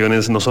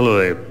agrupaciones, no solo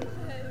de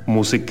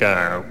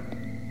música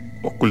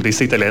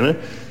ocultista italiana,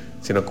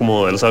 sino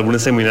como de los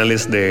álbumes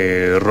seminales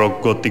de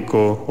rock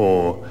gótico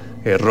o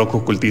rock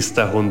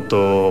ocultista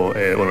junto,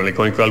 el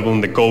icónico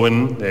álbum de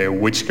Coven,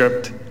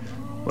 Witchcraft.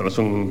 Bueno, es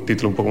un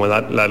título un poco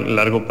más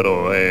largo,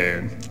 pero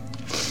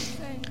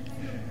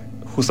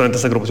justamente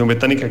esta agrupación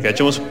británica, que de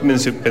hecho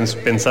hemos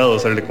pensado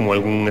hacerle como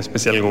algún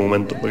especial en algún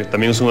momento, porque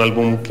también es un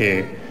álbum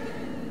que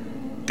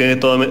tiene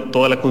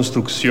toda la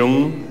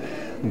construcción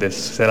de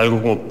ser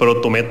algo como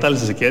proto-metal,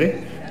 si se quiere,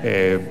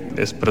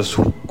 pero es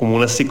como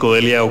una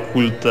psicodelia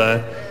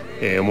oculta,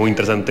 muy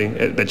interesante.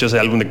 De hecho, ese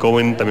álbum de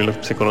Coven también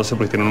se conoce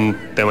porque tiene un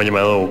tema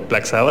llamado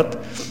Black Sabbath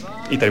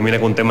y termina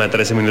con un tema de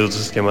 13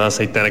 minutos llamado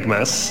Satanic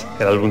Mass.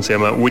 El álbum se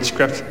llama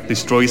Witchcraft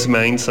Destroys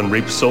Minds and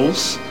Reaps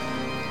Souls.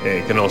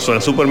 que no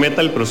suena super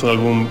metal, pero es un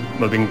álbum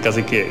más bien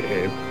casi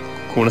que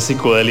con una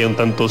psicodelia un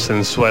tanto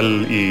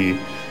sensual y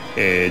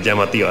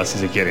llamativa, si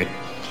se quiere.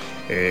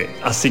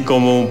 Así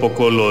como un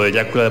poco lo de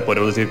Jacula,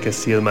 podemos decir que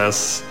sí es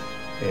más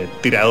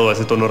tirado a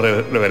ese tono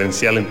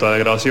reverencial en toda la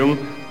grabación,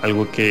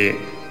 algo que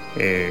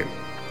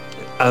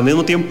al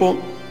mismo tiempo,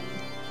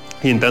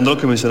 y entrando a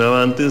lo que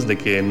mencionaba antes, de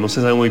que no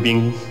se sabe muy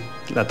bien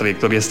la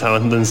trayectoria de esta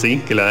banda en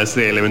sí, que le da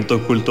ese elemento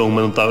oculto aún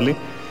más notable,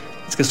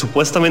 es que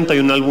supuestamente hay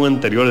un álbum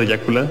anterior de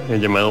Jacula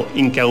llamado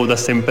In Cauda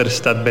Semper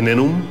Stat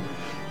Venenum.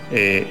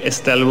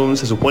 Este álbum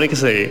se supone que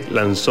se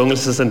lanzó en el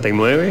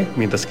 69,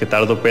 mientras que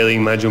Tardo Pede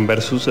Imagium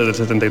Versus es del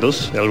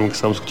 72, el álbum que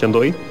estamos escuchando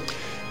hoy.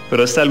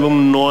 Pero este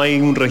álbum no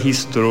hay un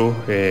registro,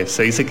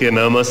 se dice que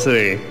nada más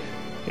se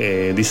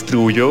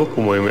distribuyó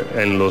como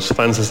en los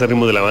fans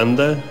acérrimos de la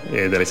banda,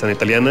 de la escena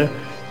italiana,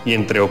 y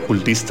entre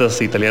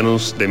ocultistas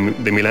italianos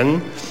de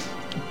Milán,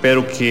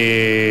 pero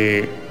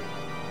que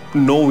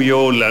no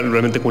vio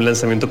realmente como un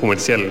lanzamiento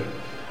comercial.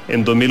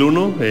 En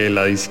 2001,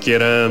 la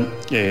disquera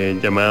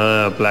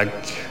llamada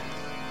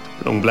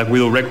Black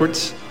Widow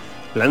Records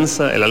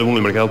lanza el álbum en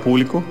el mercado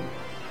público,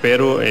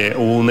 pero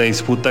hubo una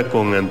disputa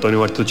con Antonio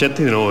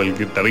Bartocchetti, de nuevo el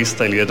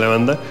guitarrista y líder de la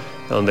banda,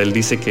 donde él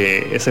dice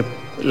que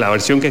la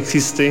versión que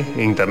existe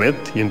en internet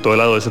y en todo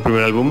lado de ese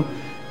primer álbum,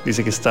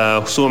 dice que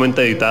está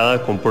sumamente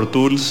editada con Pro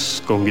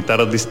Tools, con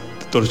guitarras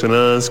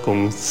distorsionadas,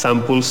 con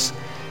samples,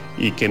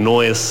 y que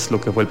no es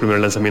lo que fue el primer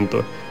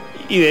lanzamiento.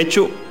 Y de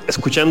hecho,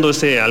 escuchando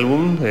ese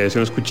álbum, si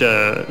uno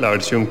escucha la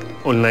versión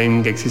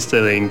online que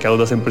existe de In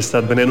Cauda Semper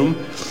Stat Venenum,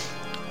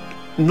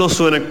 no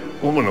suena,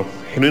 bueno,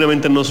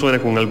 genuinamente no suena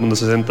como un álbum de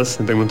los 60s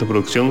en términos de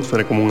producción,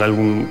 suena como un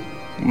álbum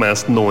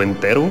más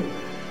noventero,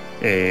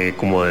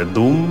 como de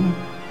doom,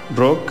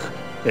 rock.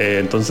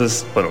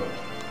 Entonces, bueno,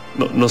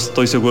 no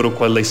estoy seguro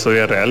cuál es la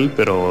historia real,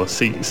 pero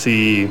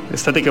sí,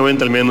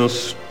 estéticamente al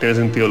menos tiene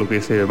sentido lo que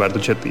dice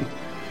Bartocchetti.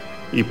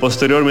 Y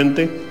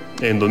posteriormente,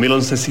 en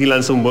 2011 sí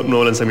lanza un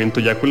nuevo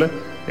lanzamiento Jacula,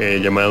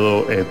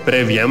 llamado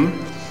Previam,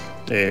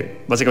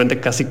 básicamente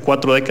casi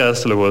 4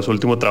 décadas luego de su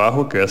último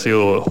trabajo, que ha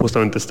sido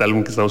justamente este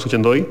álbum que estamos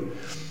escuchando hoy.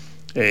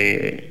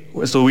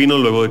 Esto vino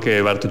luego de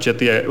que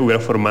Bartocchetti hubiera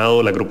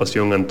formado la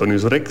agrupación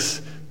Antonius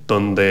Rex,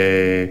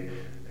 donde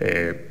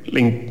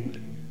le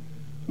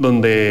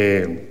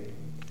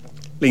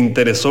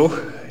interesó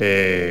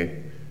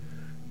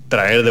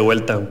traer de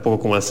vuelta un poco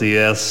como las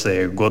ideas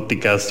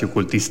góticas y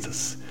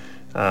ocultistas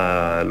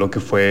a lo que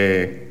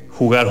fue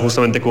jugar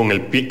justamente con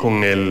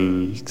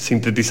el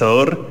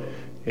sintetizador,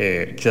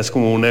 quizás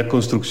como una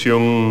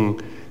construcción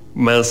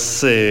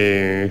más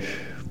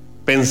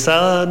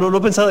pensada,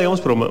 no pensada,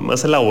 digamos, pero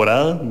más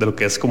elaborada de lo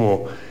que es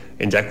como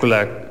en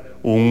Jacula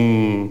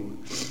un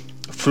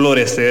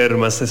florecer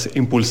más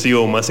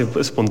impulsivo, más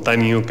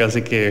espontáneo,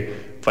 casi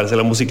que parece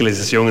la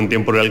musicalización en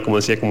tiempo real, como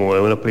decía, como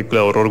de una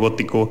película de horror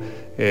gótico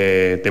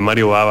de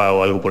Mario Bava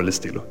o algo por el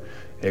estilo.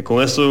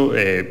 Con esto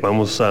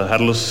vamos a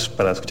dejarlos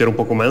para escuchar un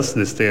poco más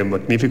de este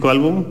magnífico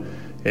álbum,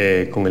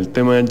 con el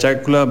tema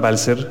Jacula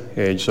Valser.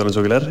 Yo soy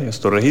Alonso Aguilar,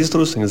 estos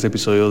registros en este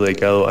episodio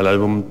dedicado al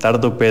álbum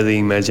Tardo Pede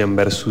Imagiam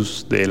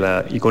Versus de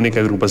la icónica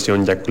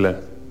agrupación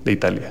Jacula de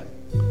Italia.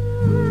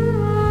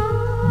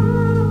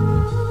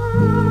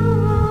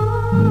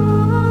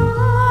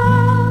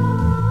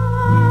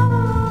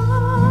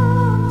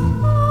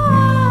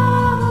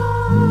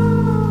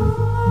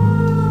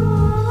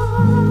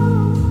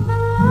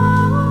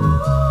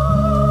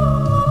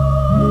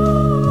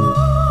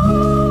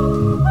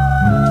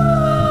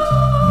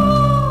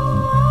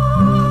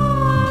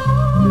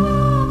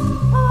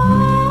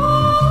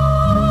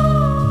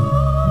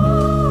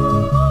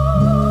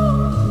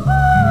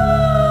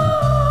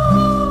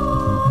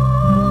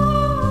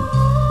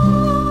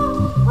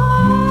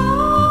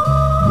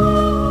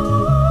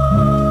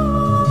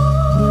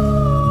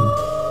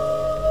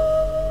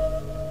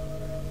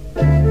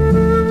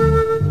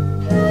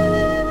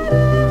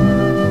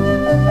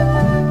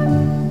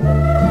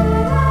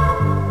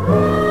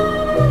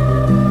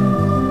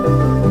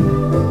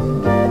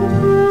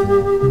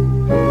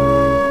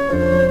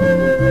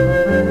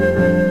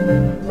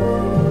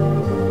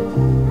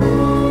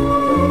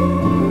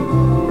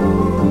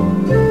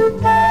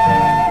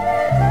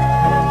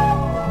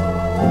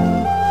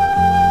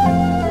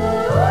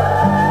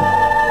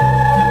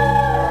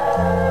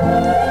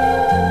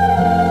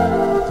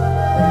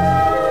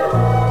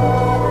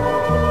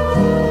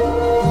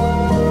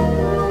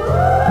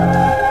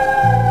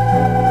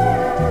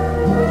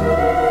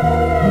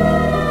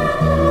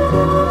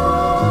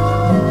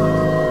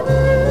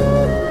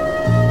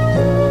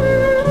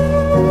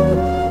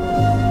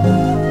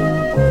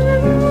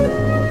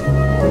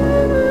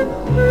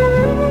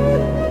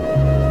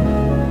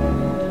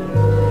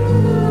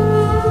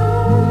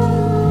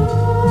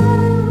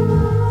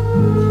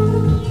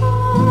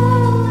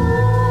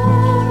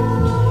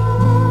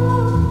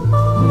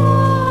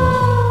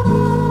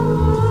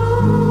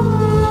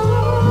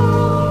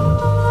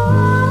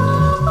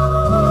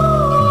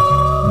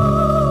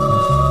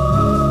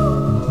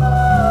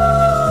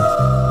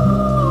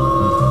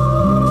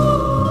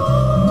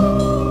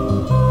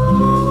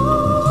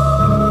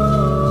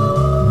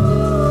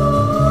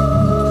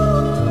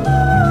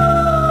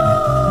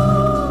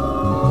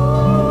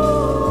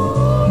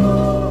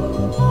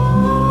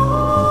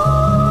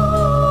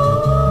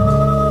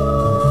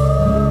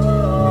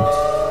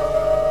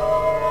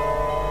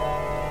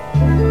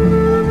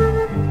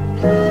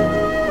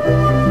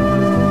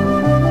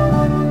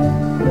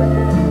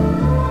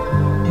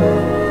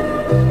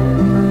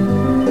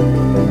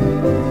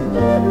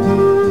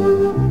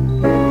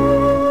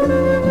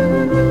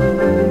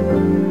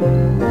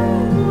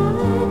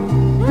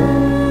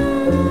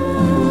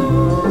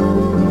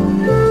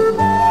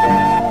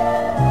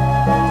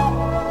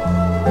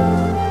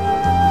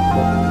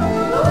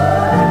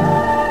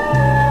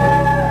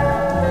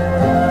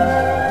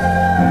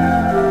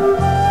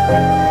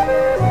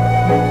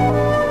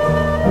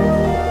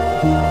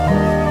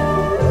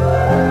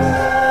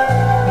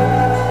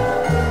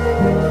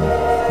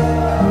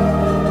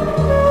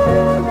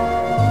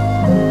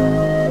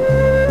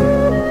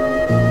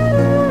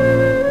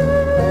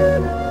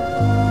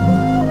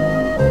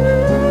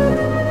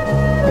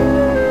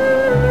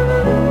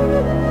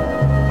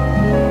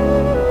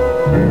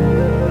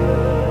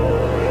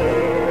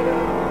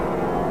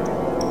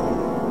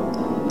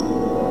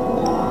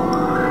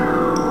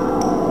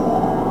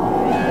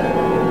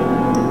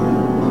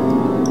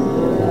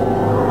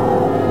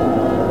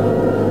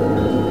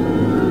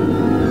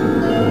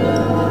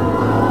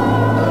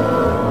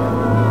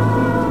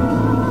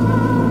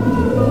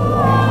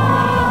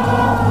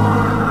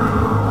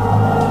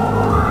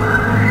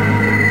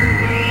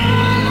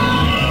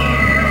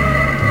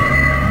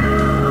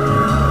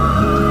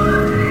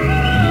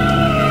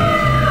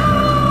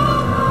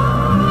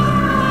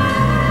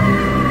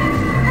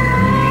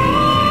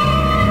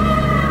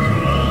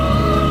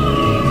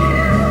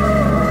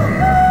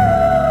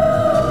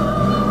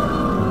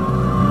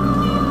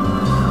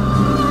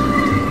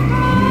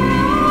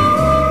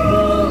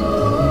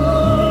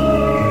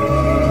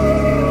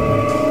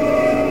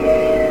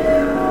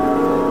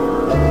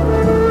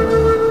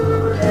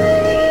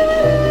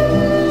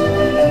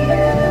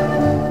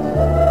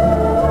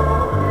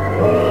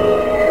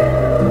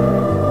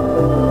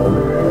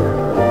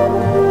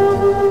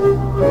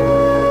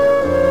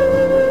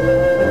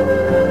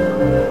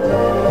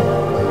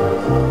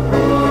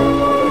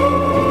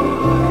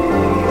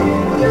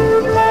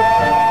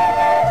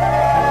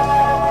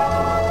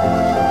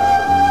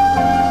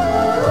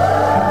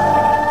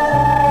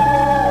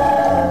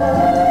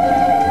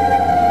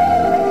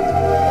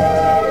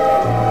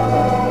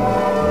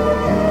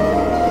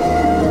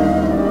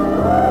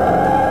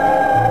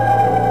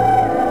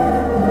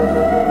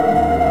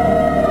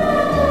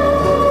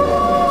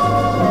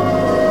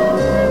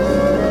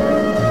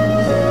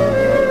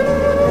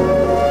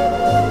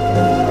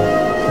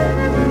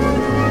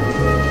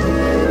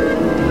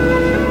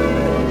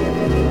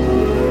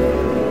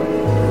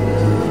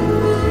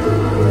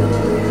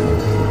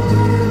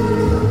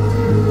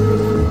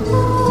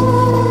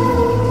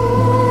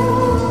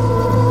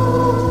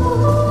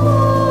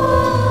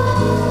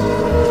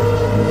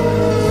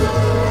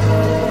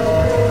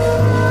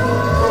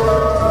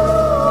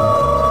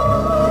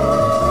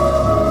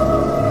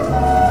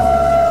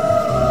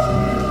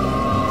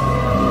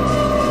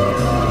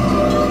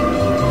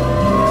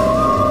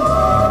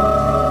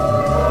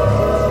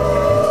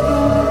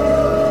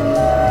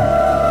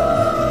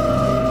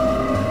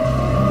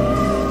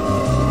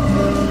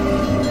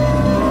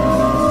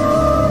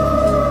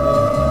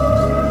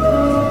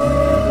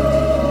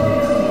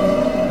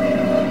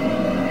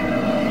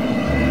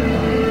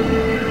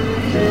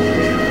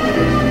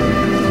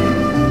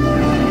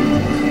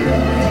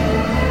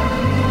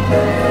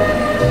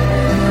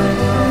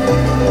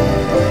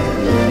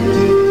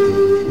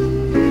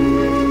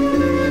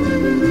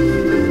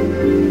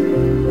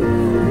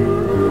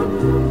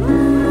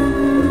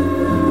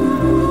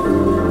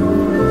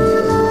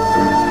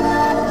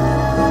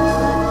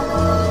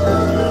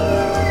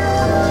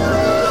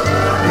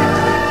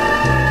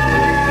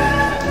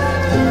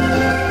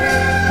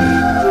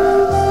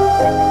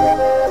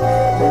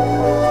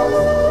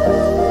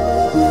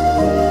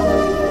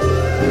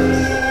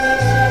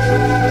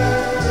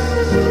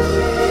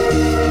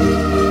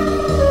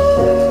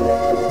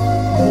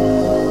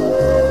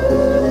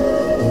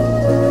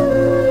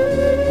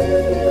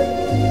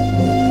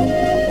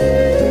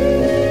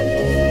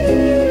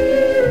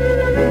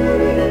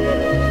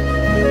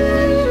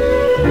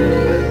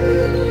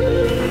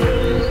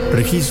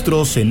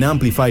 Registros en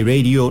Amplify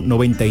Radio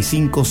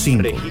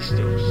 95.5.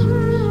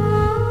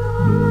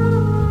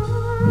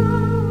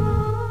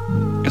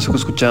 Eso que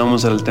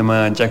escuchábamos era el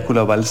tema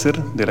Jacula Valser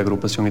de la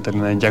agrupación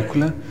italiana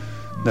Jacula,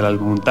 del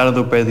álbum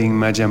Tardo Pedding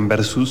Magian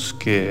Versus,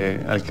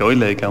 al que hoy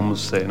le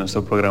dedicamos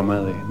nuestro programa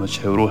de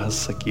Noche de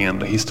Brujas aquí en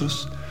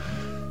Registros.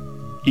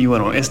 Y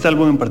bueno, este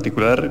álbum en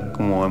particular,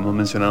 como hemos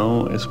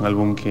mencionado, es un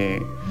álbum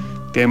que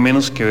tiene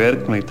menos que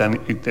ver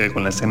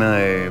con la escena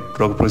de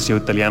rock progresivo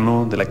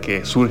italiano de la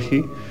que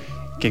surge,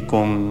 que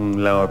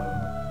con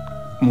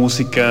la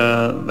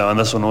música, la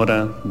banda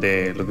sonora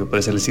de lo que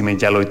puede ser el cine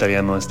giallo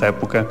italiano de esta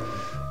época.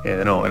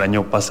 El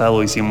año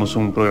pasado hicimos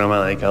un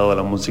programa dedicado a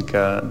la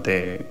música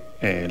de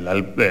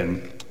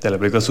la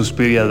película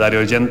Suspiria de Dario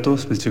Argento,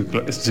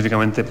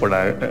 específicamente por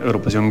la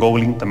agrupación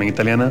Goblin, también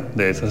italiana,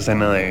 de esa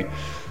escena de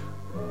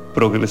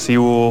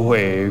progresivo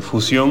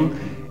fusión.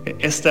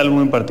 Este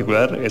álbum en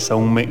particular es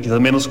aún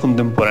quizás menos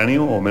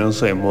contemporáneo o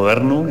menos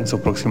moderno en su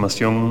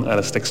aproximación a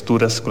las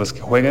texturas con las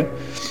que juega,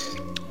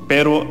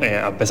 pero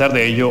a pesar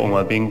de ello, o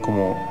más bien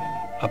como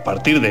a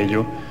partir de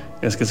ello,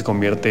 es que se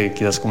convierte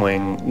quizás como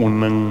en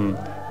un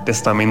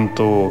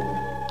testamento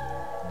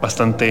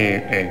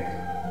bastante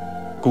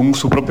con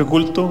su propio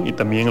culto y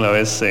también a la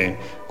vez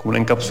como una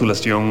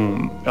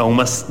encapsulación aún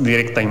más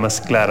directa y más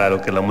clara a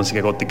lo que es la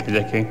música gótica,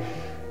 ya que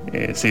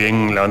si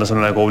bien la banda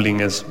sonora Goblin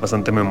es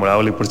bastante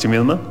memorable por sí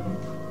misma,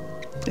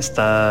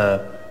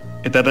 está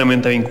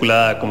eternamente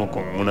vinculada como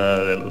con una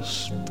de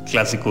los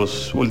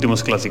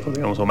últimos clásicos,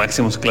 digamos, o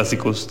máximos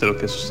clásicos de lo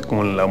que es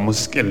como la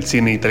música, el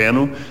cine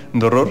italiano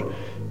de horror,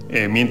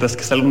 mientras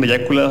que este álbum de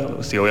Jacula,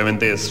 sí,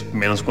 obviamente es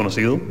menos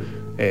conocido,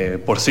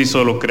 por sí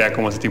solo crea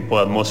como ese tipo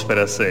de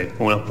atmósferas,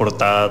 con una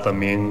portada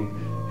también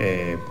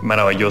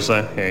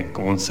maravillosa,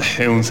 con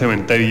un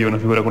cementerio, una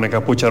figura con una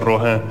capucha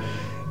roja.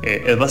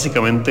 Es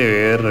básicamente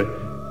ver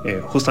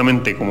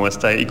justamente como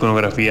esta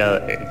iconografía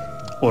de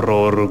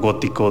horror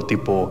gótico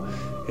tipo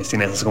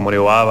cineastas como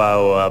Mario Bava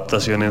o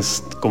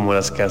adaptaciones como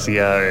las que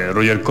hacía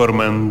Roger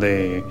Corman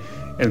de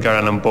Edgar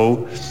Allan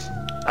Poe.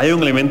 Hay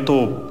un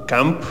elemento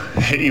camp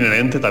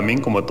inherente también,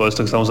 como todo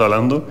esto que estamos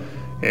hablando,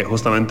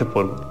 justamente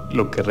por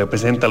lo que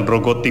representa el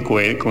rock gótico,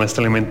 con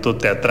este elemento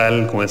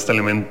teatral, con este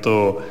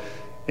elemento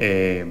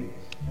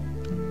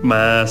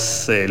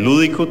más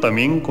lúdico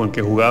también con el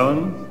que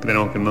jugaban.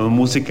 Creo que no es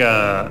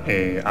música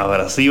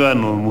abrasiva,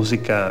 no es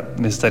música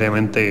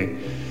necesariamente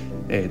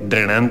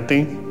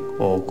drenante,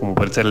 o como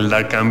puede ser el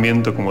dark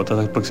ambient, o como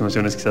otras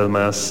aproximaciones quizás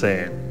más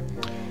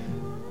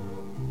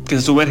que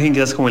se sumergen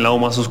quizás como el lado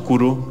más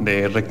oscuro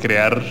de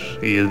recrear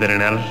y de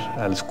drenar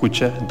al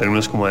escucha en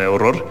términos como de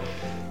horror,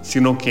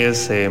 sino que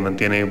se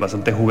mantiene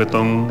bastante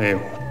juguetón,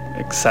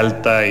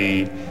 exalta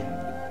y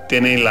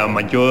tiene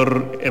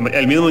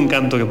el mismo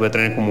encanto que puede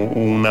tener como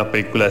una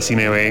película de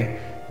cine B,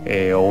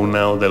 o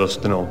uno de los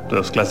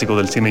clásicos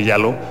del cine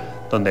giallo,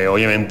 donde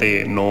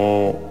obviamente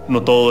no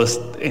todo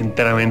es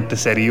enteramente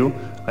serio.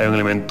 Hay un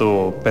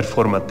elemento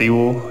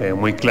performativo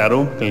muy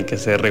claro en el que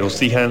se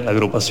regocija la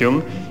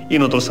agrupación, y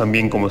nosotros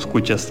también como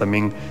escuchas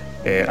también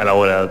a la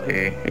hora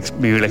de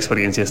vivir la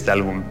experiencia de este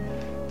álbum.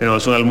 Pero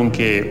es un álbum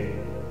que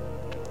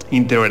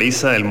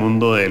interioriza el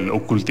mundo del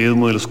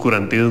ocultismo y del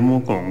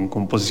oscurantismo con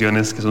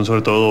composiciones que son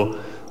sobre todo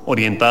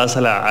orientadas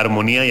a la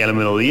armonía y a la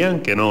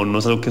melodía, que no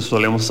es algo que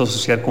solemos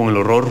asociar con el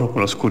horror o con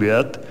la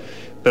oscuridad,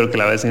 pero que a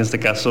la vez en este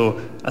caso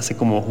hace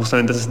como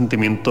justamente ese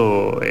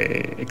sentimiento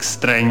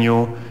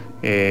extraño,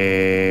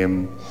 ese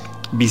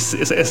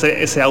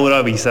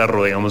aura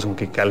bizarro, digamos,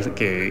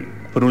 que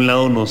por un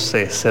lado nos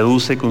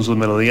seduce con sus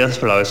melodías,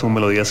 pero a la vez son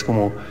melodías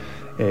como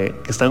que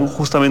están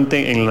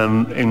justamente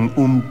en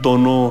un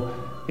tono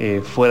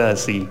fuera de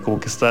sí, como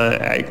que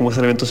hay como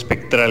ese elemento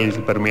espectral que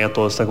permea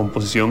toda esta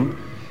composición,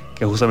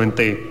 que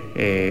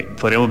justamente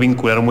podríamos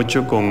vincular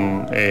mucho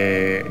con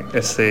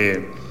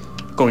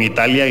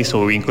Italia y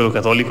su vínculo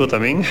católico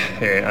también,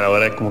 a la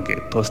hora de como que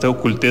todo este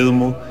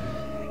ocultismo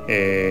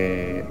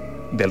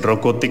del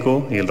rock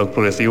gótico y el rock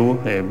progresivo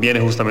viene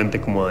justamente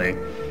como de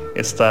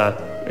esta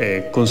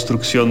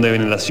construcción de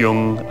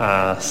veneración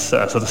a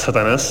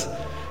Satanás.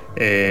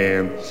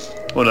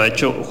 Bueno, de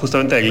hecho,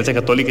 justamente la Iglesia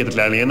Católica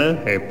Italiana,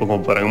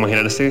 como podrán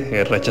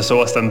imaginarse, rechazó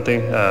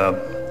bastante a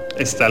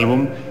este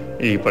álbum,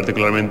 y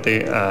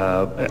particularmente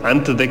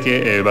antes de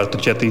que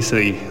Bertuccetti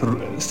se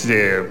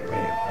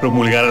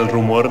promulgara el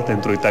rumor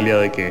dentro de Italia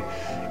de que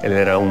él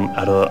era un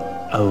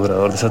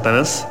adorador de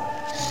Satanás.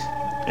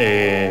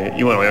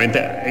 Y bueno,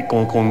 obviamente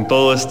con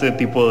todo este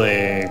tipo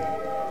de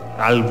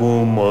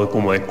álbum o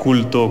como de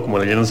culto, como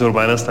leyendas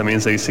urbanas,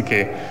 también se dice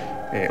que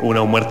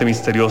una muerte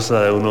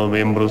misteriosa de uno de los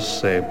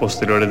miembros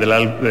posteriores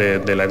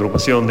de la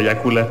agrupación de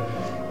Jacula,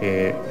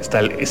 está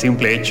el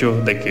simple hecho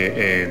de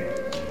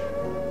que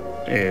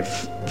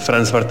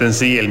Franz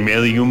Bartensi, el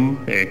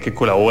medium que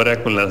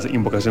colabora con la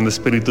invocación de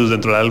espíritus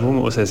dentro del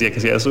álbum, o se decía que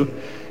hacía eso,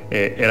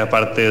 era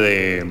parte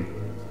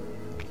de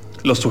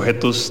los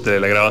sujetos de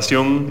la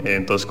grabación.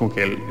 Entonces como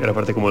que él era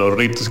parte como de los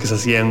ritos que se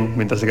hacían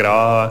mientras se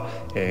grababa,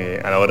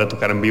 a la hora de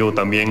tocar en vivo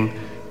también,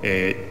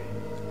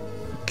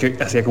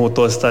 que hacía como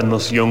toda esta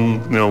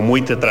noción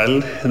muy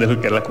teatral de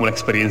lo que era como la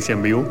experiencia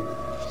en vivo.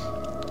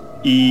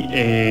 Y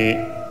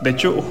de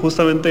hecho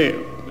justamente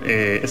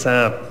es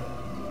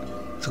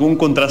un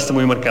contraste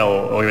muy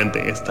marcado.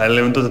 Obviamente está el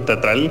elemento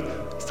teatral,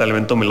 está el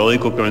elemento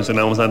melódico que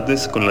mencionábamos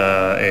antes, con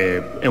la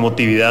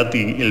emotividad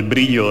y el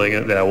brillo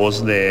de la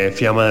voz de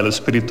Fiamma dello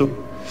Spirito,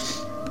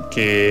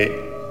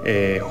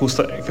 que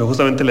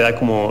justamente le da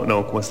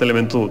como este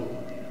elemento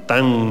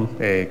tan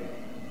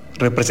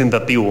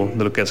representativo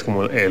de lo que es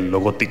como lo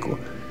gótico,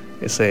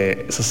 esa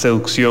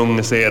seducción,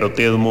 ese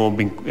erotismo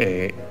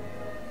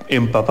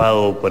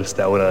empapado por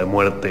esta aura de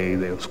muerte y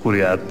de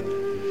oscuridad,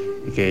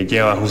 que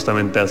lleva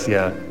justamente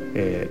hacia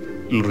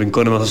los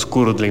rincones más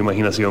oscuros de la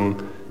imaginación,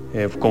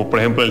 como por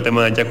ejemplo el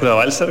tema de Jacula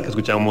Balsar, que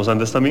escuchábamos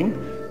antes también.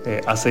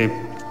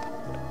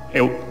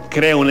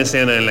 Crea una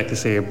escena en la que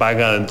se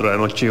vaga dentro de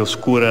la noche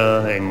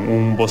oscura en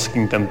un bosque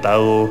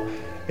encantado,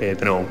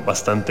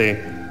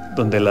 bastante,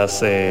 donde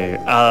las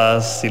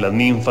hadas y las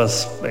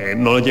ninfas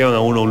no lo llevan a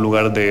uno a un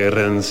lugar de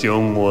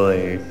redención o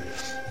de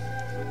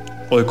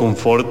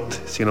confort,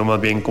 sino más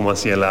bien como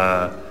hacia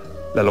la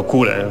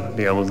locura,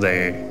 digamos,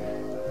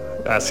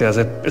 hacia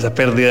esa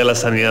pérdida de la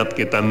sanidad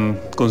que tan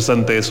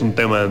constante es un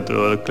tema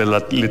dentro de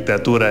la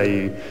literatura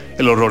y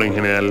el horror en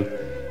general.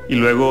 Y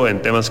luego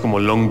en temas como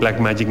Long Black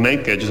Magic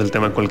Night, que de hecho es el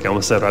tema con el que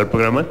vamos a cerrar el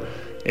programa,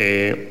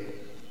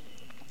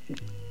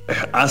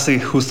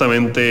 hace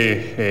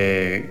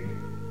justamente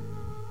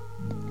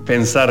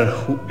pensar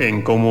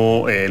en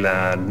cómo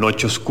la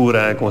noche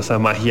oscura, como esa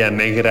magia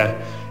negra,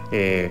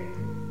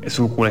 es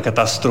una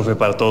catástrofe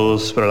para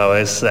todos, pero a la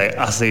vez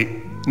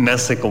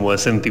nace como de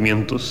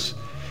sentimientos.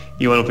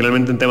 Y bueno,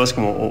 finalmente en temas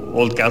como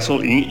Old Castle,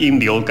 In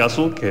the Old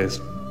Castle, que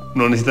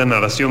no necesita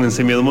narración en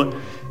sí misma,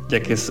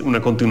 ya que es una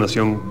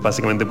continuación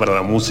básicamente para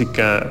la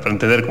música, para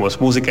entender cómo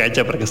es música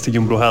hecha para Castillo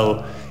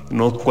Embrujado,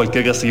 no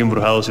cualquier castillo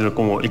embrujado, sino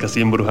como el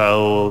castillo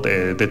embrujado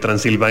de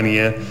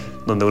Transilvania,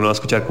 donde uno va a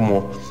escuchar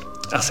como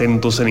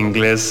acentos en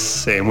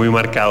inglés muy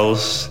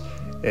marcados,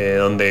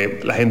 donde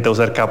la gente va a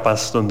usar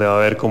capas, donde va a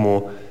haber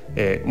como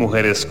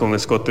mujeres con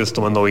escotes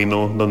tomando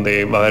vino,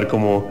 donde va a haber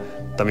como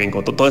también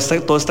como toda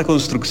esta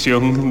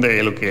construcción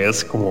de lo que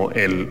es como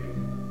el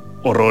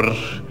horror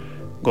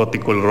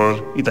gótico, el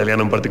horror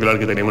italiano en particular,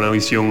 que tenía una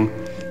visión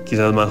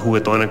quizás más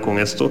juguetona con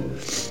esto,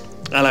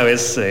 a la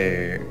vez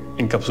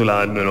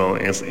encapsulada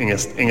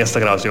en esta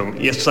grabación.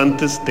 Y esto es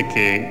antes de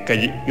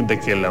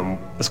que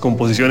las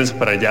composiciones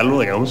para Yalo,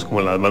 digamos,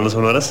 como las bandas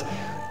sonoras,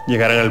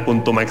 llegaran al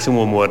punto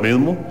máximo de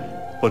modernismo,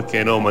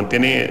 porque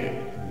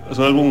es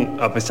un álbum,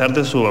 a pesar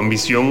de su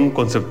ambición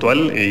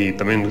conceptual y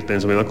también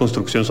de su misma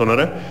construcción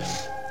sonora,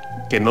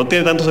 que no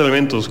tiene tantos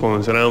elementos, como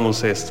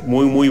mencionábamos, es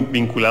muy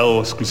vinculado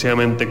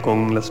exclusivamente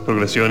con las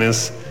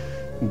progresiones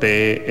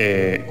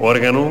de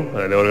órgano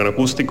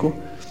acústico.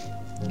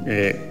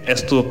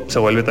 Esto se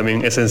vuelve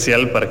también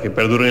esencial para que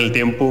perdure en el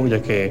tiempo,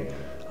 ya que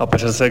a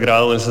pesar de ser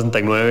grabado en el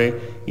 69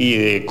 y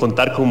de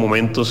contar con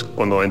momentos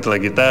cuando entran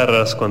las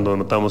guitarras, cuando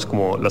notamos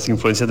como las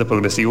influencias de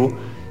progresivo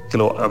que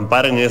lo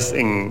amparan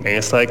en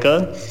esta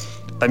década,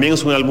 también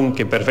es un álbum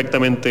que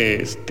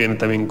perfectamente tiene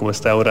también como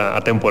esta aura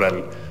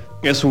atemporal.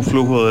 Es un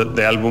flujo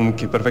de álbum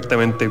que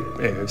perfectamente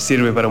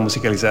sirve para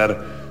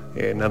musicalizar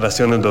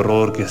narraciones de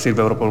horror, que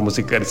sirve para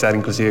musicalizar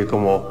inclusive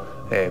como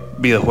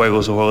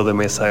videojuegos o juegos de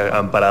mesa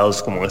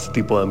amparados como este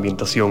tipo de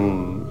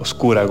ambientación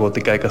oscura,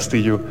 gótica de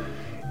castillo.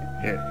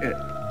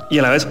 Y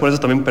a la vez por eso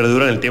también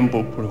perdura en el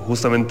tiempo, por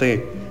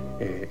justamente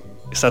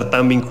estar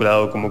tan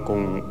vinculado como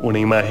con una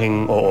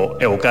imagen, o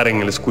evocar en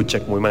el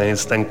escucha como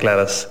imágenes tan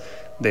claras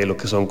de lo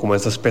que son como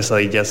estas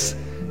pesadillas,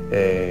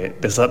 de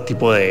este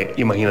tipo de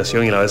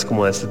imaginación y a la vez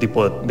como de este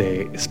tipo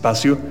de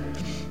espacio,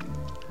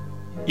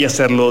 y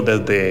hacerlo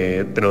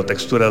desde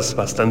texturas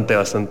bastante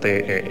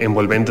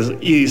envolventes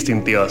y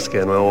distintivas, que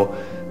de nuevo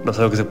no es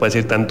algo que se puede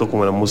decir tanto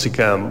como la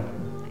música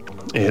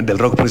del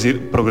rock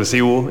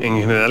progresivo en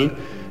general.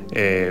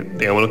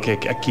 Digamos que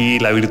aquí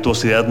la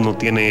virtuosidad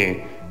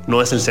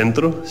no es el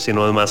centro,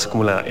 sino es más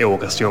como la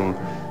evocación.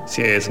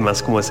 Sí, es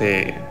más como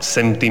ese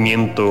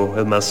sentimiento,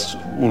 es más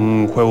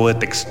un juego de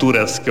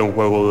texturas que un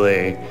juego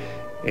de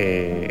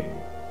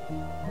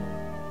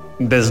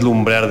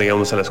deslumbrar,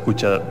 digamos, a la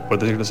escucha, por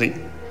decirlo así.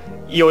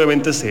 Y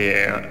obviamente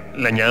se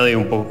le añade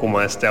un poco como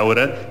a esta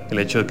aura el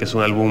hecho de que es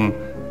un álbum,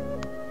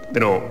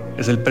 pero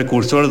es el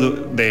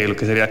precursor de lo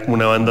que sería como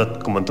una banda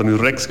como Antonius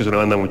Rex, que es una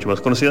banda mucho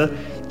más conocida,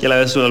 y a la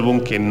vez es un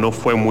álbum que no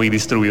fue muy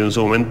distribuido en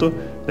su momento.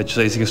 De hecho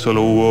se dice que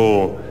solo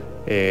hubo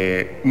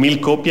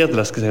 1000 copias, de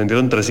las que se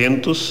vendieron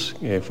 300.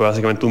 Fue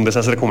básicamente un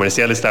desastre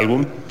comercial este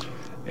álbum.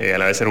 A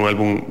la vez era un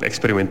álbum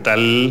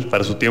experimental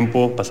para su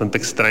tiempo, bastante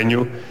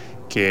extraño,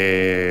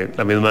 que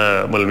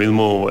el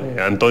mismo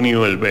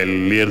Antonio,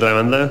 el líder de la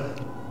banda,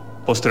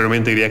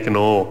 posteriormente diría que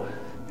no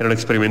era un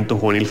experimento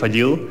juvenil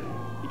fallido.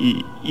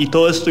 Y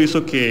todo esto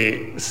hizo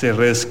que se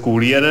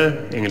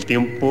redescubriera en el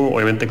tiempo,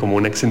 obviamente como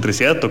una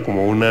excentricidad o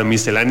como una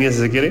miscelánea, si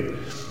se quiere,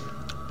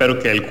 pero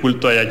que el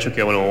culto haya hecho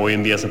que hoy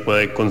en día se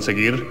puede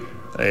conseguir.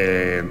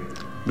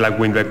 Black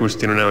Wind Records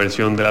tiene una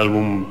versión del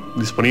álbum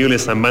disponible,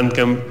 está en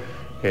Bandcamp.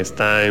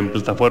 está en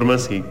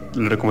plataformas y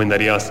le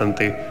recomendaría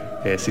bastante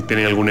si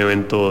tienen algún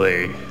evento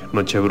de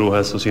Noche de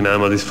Brujas o si nada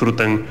más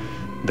disfrutan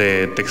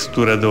de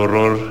texturas de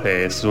horror.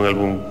 Es un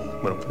álbum,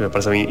 bueno, que me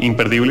parece a mí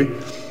imperdible,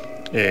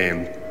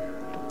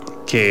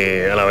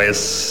 que a la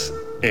vez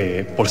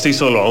por sí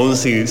solo, aún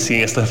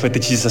sin esta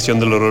fetichización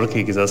del horror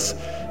que quizás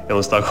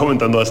hemos estado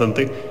comentando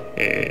bastante,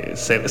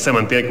 se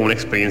mantiene como una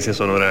experiencia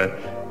sonora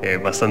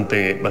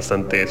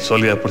bastante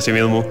sólida por sí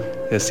mismo,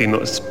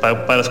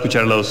 para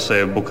escuchar los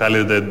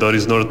vocales de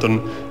Doris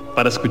Norton,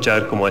 para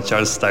escuchar como a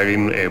Charles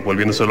Starling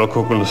volviéndose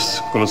loco con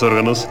los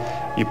órganos,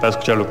 y para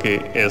escuchar lo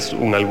que es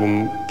un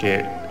álbum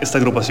que esta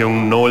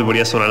agrupación no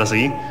volvería a sonar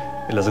así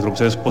en las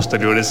agrupaciones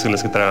posteriores en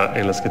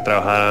las que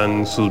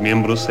trabajaban sus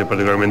miembros,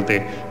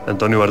 particularmente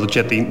Antonio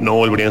Barduchetti, no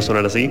volverían a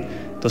sonar así.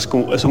 Entonces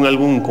es un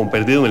álbum como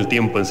perdido en el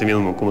tiempo en sí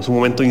mismo, como es un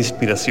momento de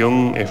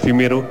inspiración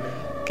efímero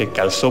que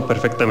calzó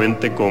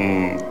perfectamente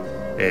con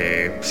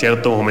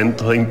ciertos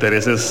momentos de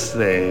intereses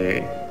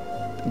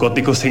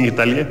góticos en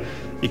Italia,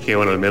 y que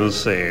bueno, al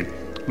menos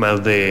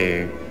más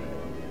de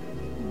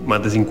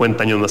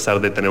 50 años más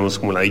tarde tenemos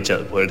como la dicha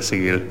de poder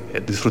seguir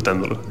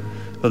disfrutándolo.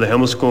 Nos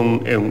dejamos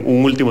con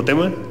un último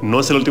tema.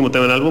 No es el último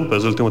tema del álbum, pero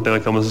es el último tema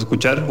que vamos a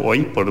escuchar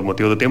hoy por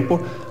motivos de tiempo,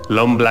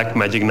 Long Black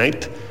Magic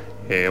Night.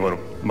 Bueno,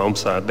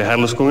 vamos a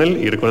dejarlos con él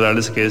y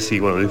recordarles que si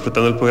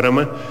disfrutando del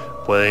programa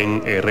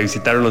pueden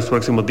revisitarlo en los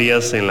próximos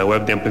días en la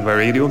web de Amplify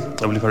Radio,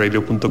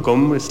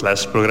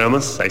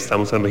 amplifyradio.com/programas. Ahí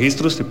estamos en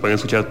registros y pueden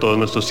escuchar todos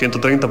nuestros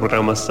 130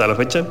 programas a la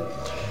fecha.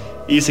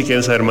 Y si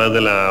quieren saber más de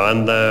la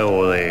banda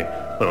o de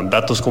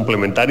datos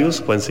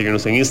complementarios, pueden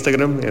seguirnos en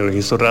Instagram, en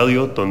Registro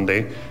Radio,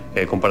 donde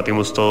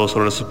compartimos todo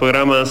sobre nuestros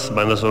programas,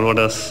 bandas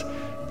sonoras,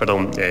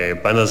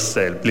 bandas,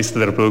 listas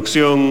de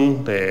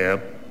reproducción,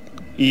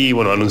 y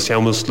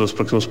anunciamos los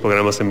próximos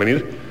programas en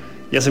venir.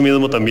 Y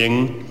asimismo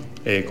también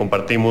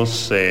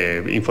compartimos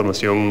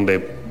información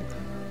de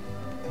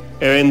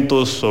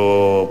eventos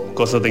o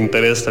cosas de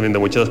interés también de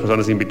muchas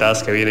personas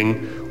invitadas que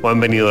vienen o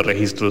han venido a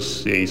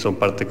registros y son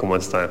parte como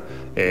esta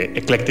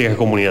ecléctica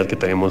comunidad que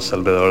tenemos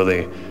alrededor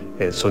de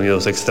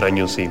sonidos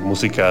extraños y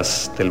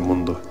músicas del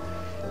mundo.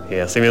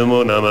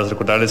 Asimismo, nada más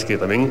recordarles que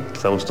también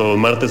estamos todos los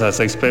martes a las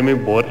 6 p.m.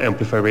 por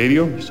Amplify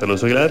Radio. Yo soy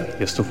Alonso Aguilar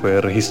y esto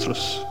fue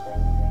Registros.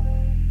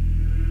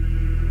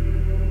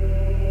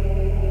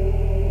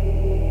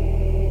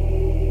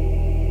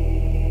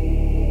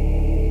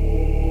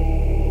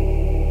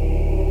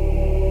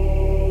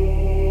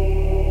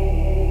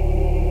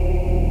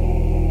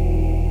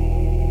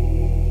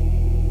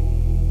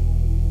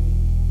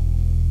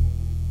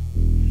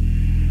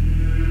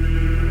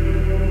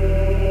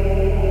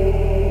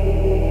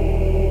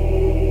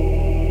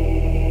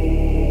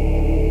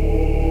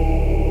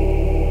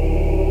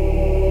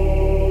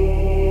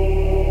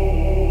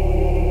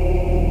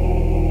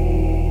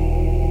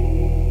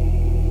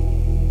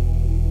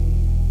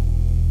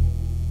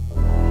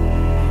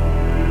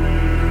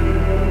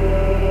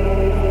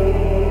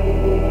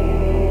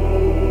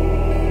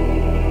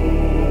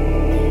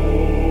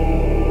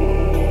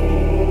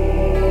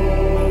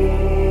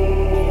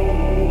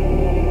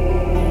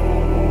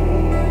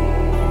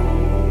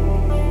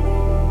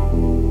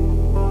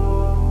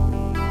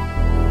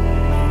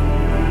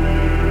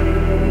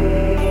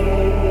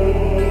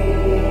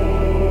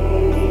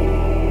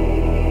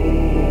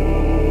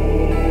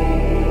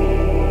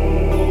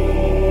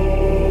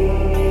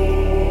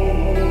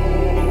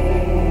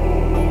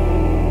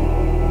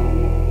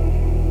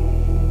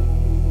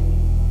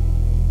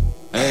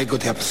 Ego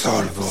ti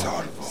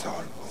absolvo.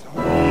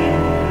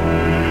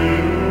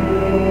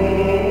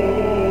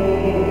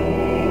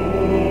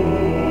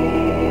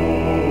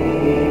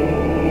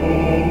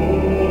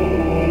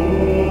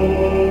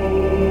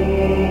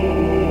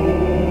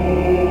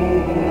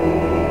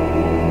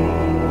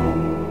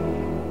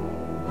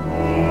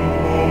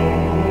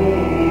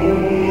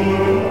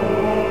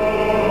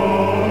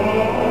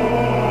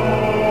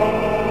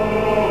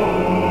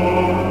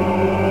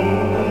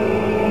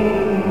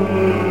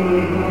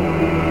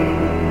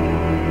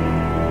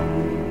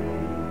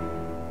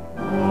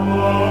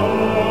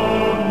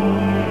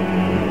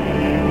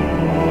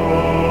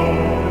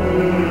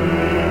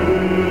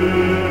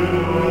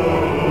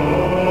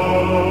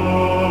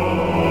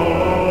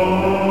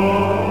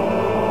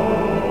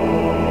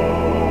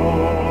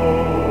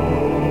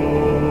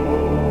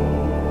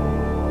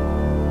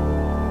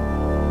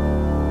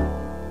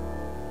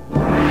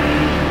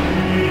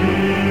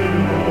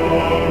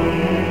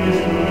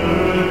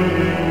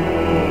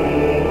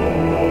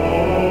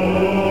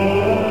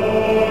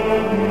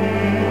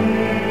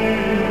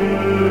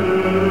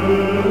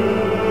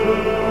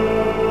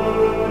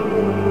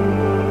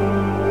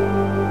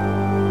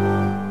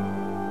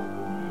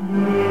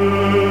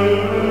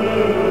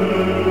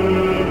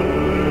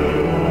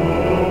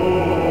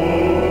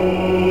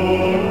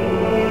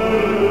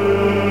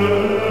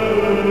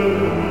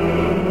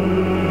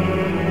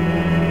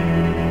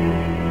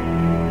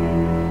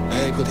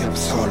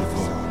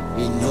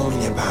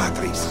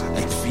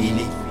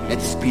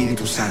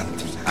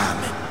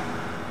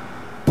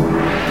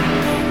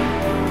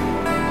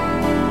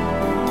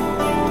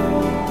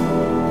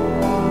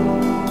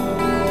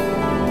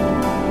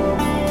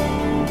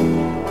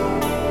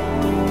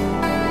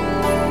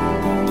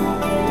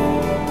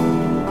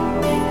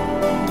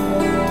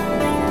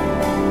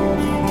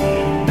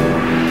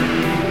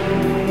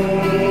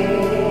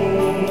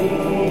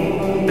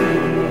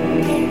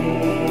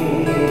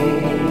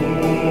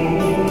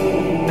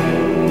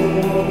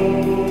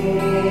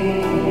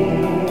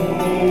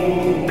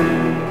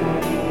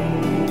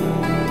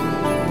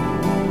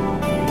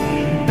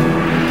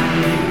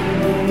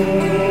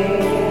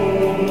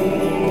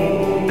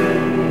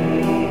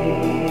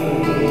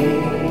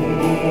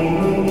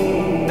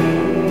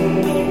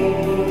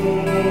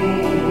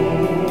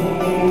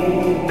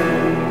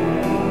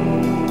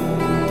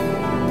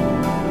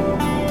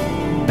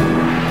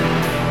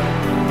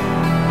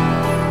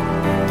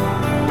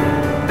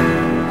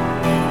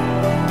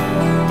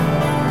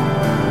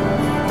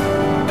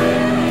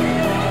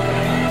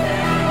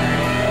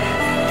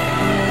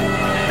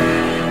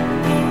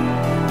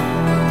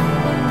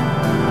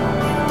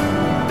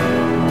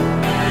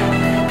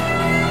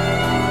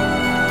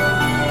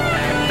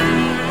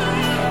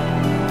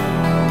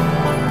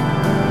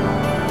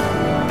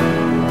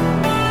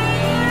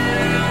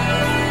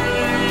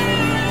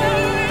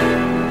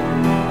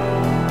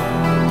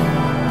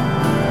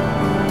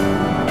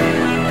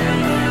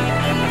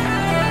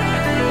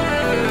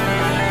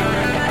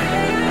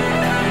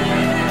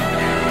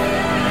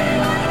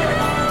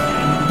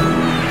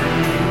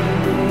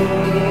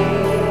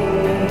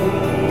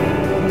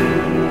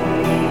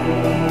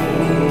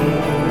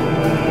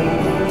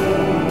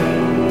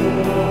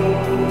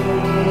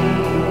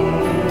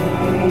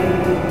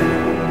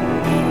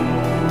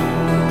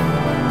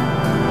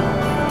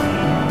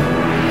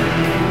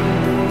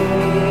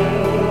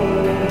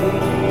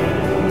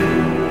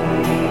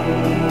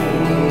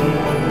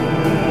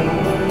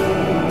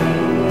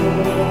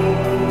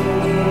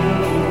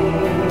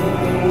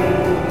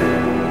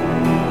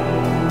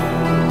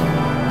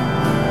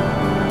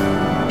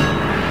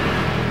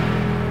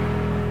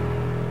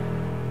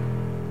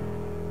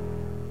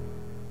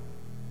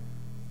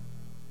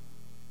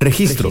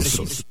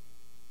 Registros.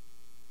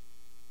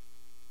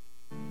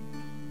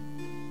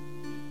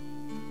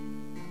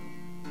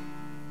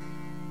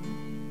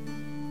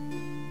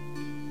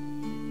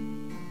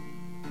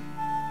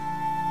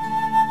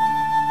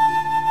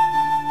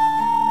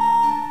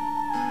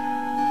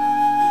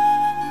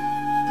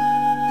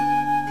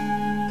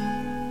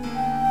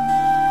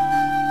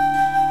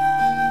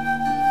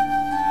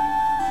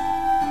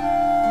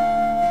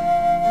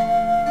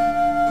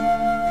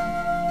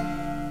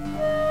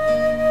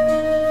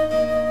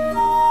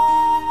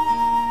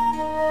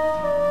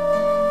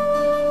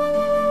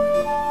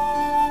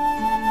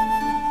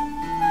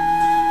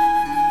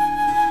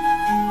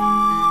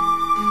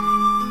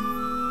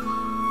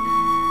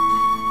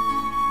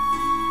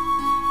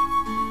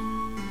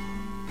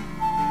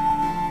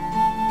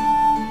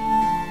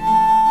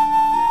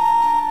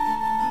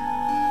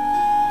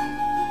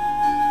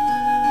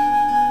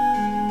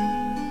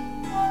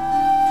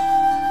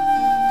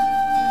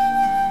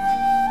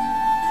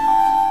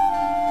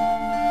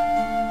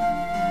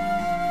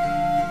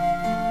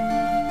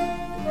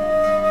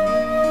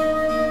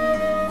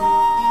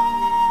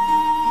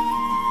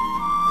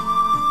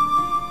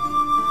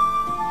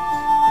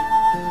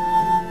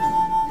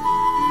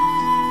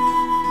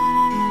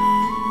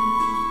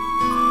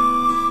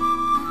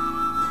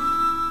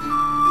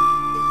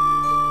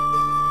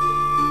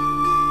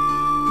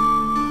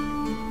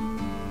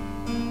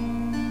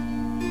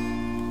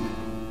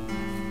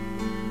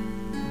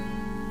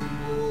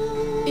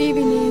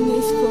 Evening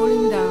is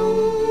falling down.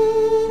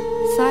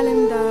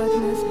 Silent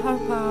darkness are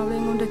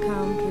pouring on the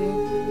country,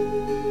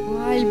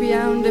 while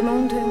beyond the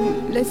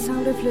mountain let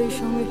some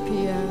reflection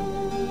appear,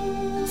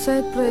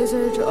 sad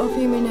presage of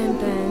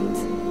imminent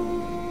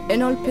end,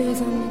 and all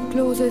pleasant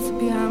closes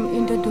behind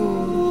in the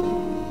door,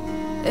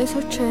 as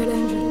a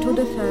challenge to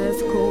the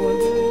first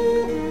cold,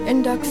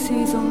 and dark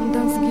season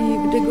does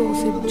give the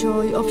gossip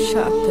joy of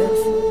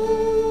shatters,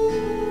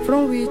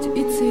 from which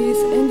it sees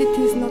and it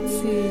is not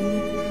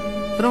seen,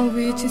 from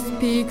which it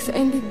speaks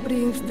and it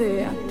brings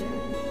death,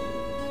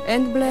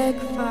 and black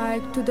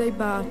fight to thy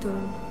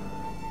battle,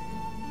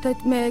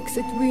 that makes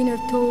it winner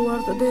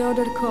toward the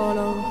other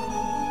color,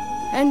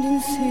 and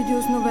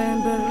insidious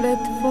November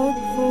let fog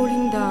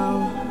falling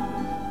down,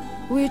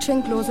 which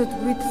enclosed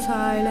with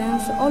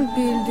silence all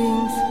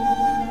buildings,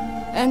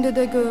 and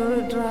the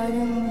girl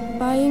driven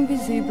by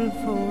invisible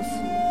force,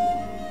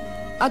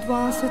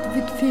 advanced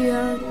with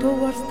fear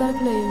towards dark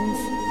lanes.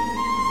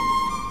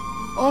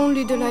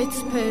 Only the light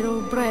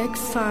sparrow breaks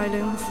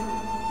silence,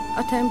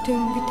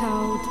 attempting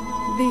without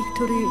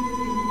victory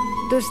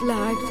the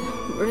slight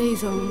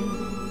reason.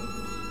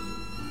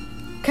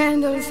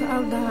 Candles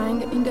are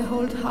dying in the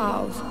old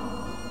house,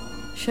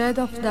 shed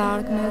of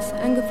darkness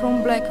hang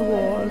from black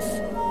walls,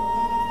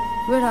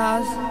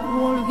 whereas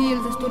wall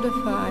yields to the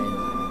fire,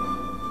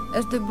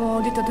 as the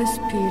body to the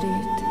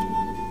spirit.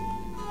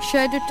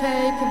 Shadow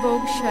take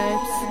vague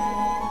shapes,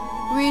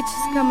 which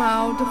come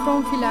out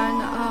from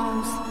feline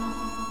arms,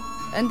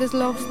 and the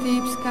slow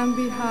steps can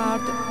be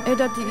heard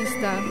at a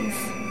distance.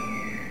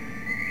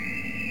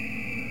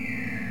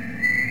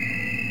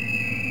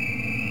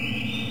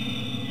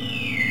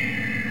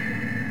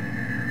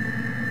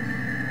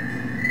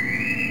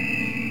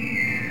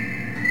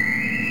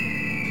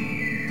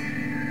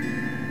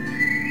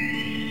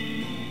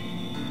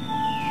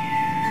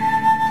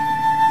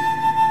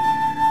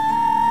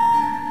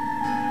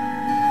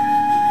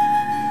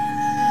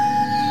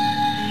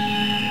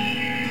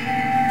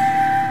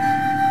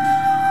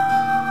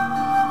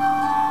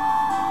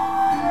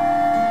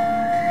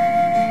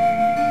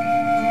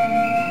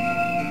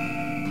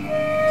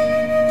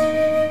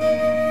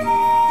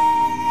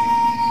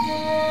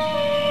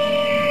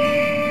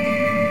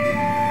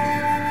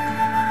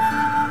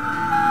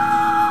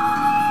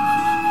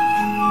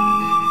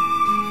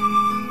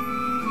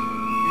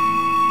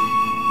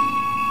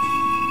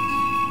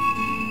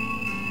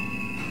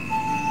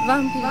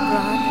 Vampire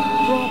Brad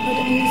dropped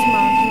in his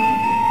mantle,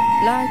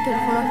 lighted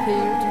for a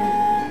field.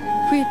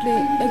 Quickly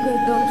a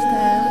good dog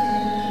stare,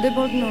 the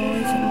bold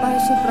noise by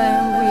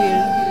supreme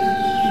will,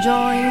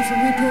 joins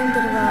within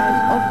the ride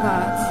of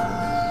rats,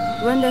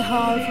 when the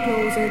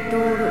half-closed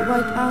door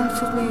wait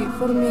anxiously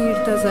for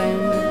Myrta's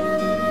end.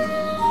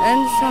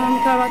 And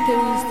some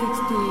characteristic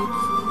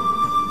steps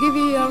give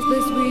ears the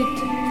sweet,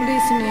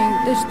 listening,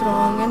 the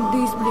strong, and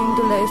discipline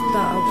the less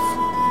doubts.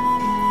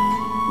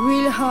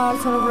 Will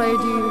hearts are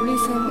ready,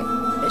 listen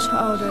each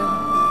other.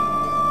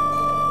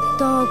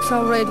 Dogs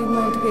are ready,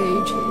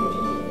 mortgage,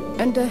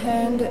 and the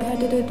hand at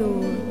the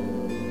door,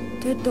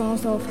 the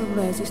dawns of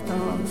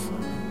resistance.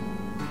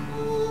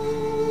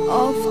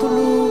 Oft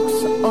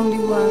looks only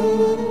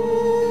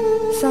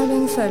one,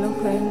 silence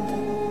eloquent,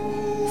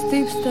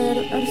 steps there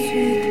are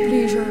sweet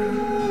pleasure.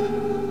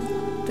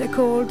 The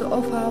cold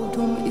of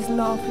autumn is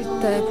lovely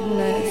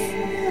tepidness.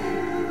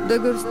 The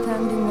girl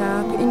standing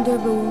up in the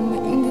room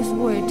in this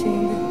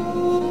waiting.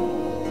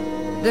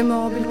 The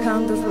mobile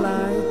candle's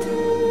light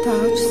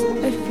touches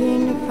a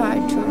thin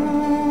feature.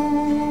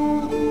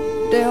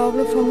 The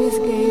oval from his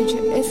cage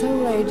is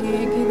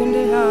already given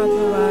the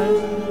approval.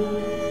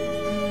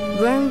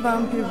 When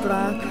long vampire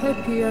black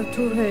appeared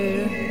to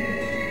her.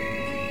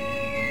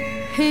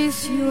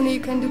 His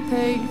unique and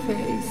pale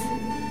face,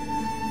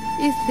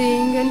 his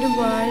thin and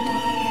white,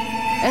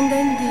 and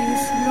then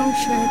this long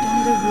shed on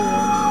the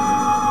wall.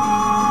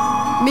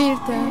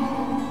 Milton,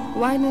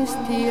 white and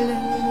still,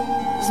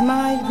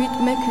 smiled with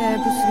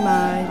macabre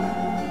smile.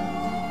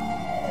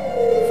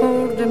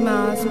 For the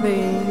mass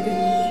being,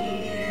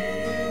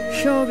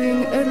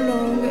 showing her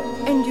long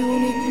and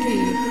unique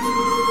teeth,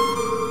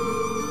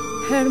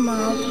 her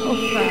mouth of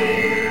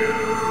fire,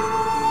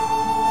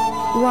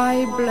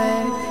 white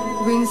black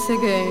wings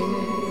again.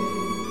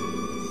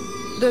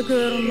 The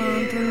girl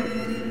mountain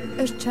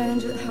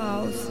exchanged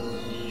house,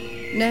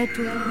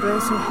 netted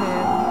dress her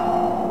hair.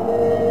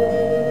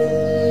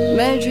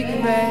 Magic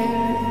veil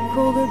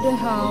covered the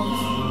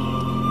house.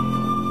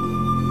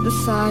 The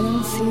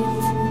silent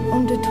sits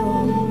on the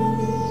throne.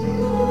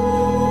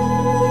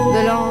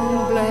 The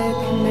long black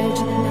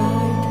magic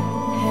night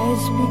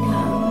has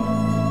begun.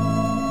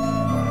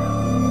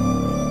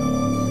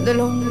 The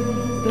long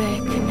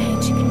black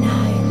magic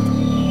night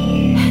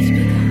has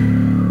begun.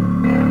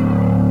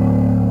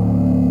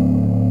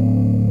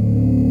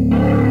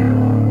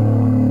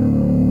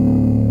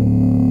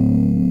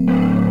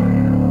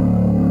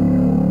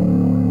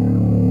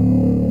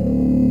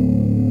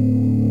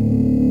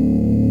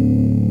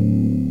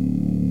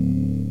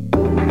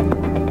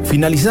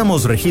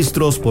 Finalizamos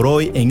registros por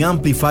hoy en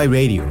Amplify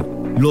Radio.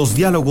 Los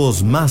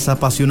diálogos más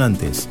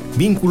apasionantes,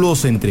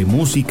 vínculos entre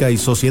música y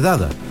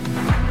sociedad.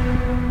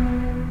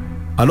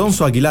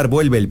 Alonso Aguilar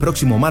vuelve el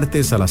próximo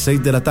martes a las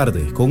 6 de la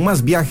tarde con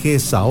más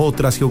viajes a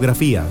otras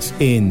geografías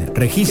en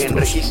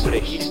Registros.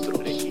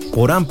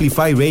 Por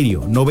Amplify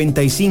Radio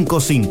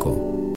 95.5.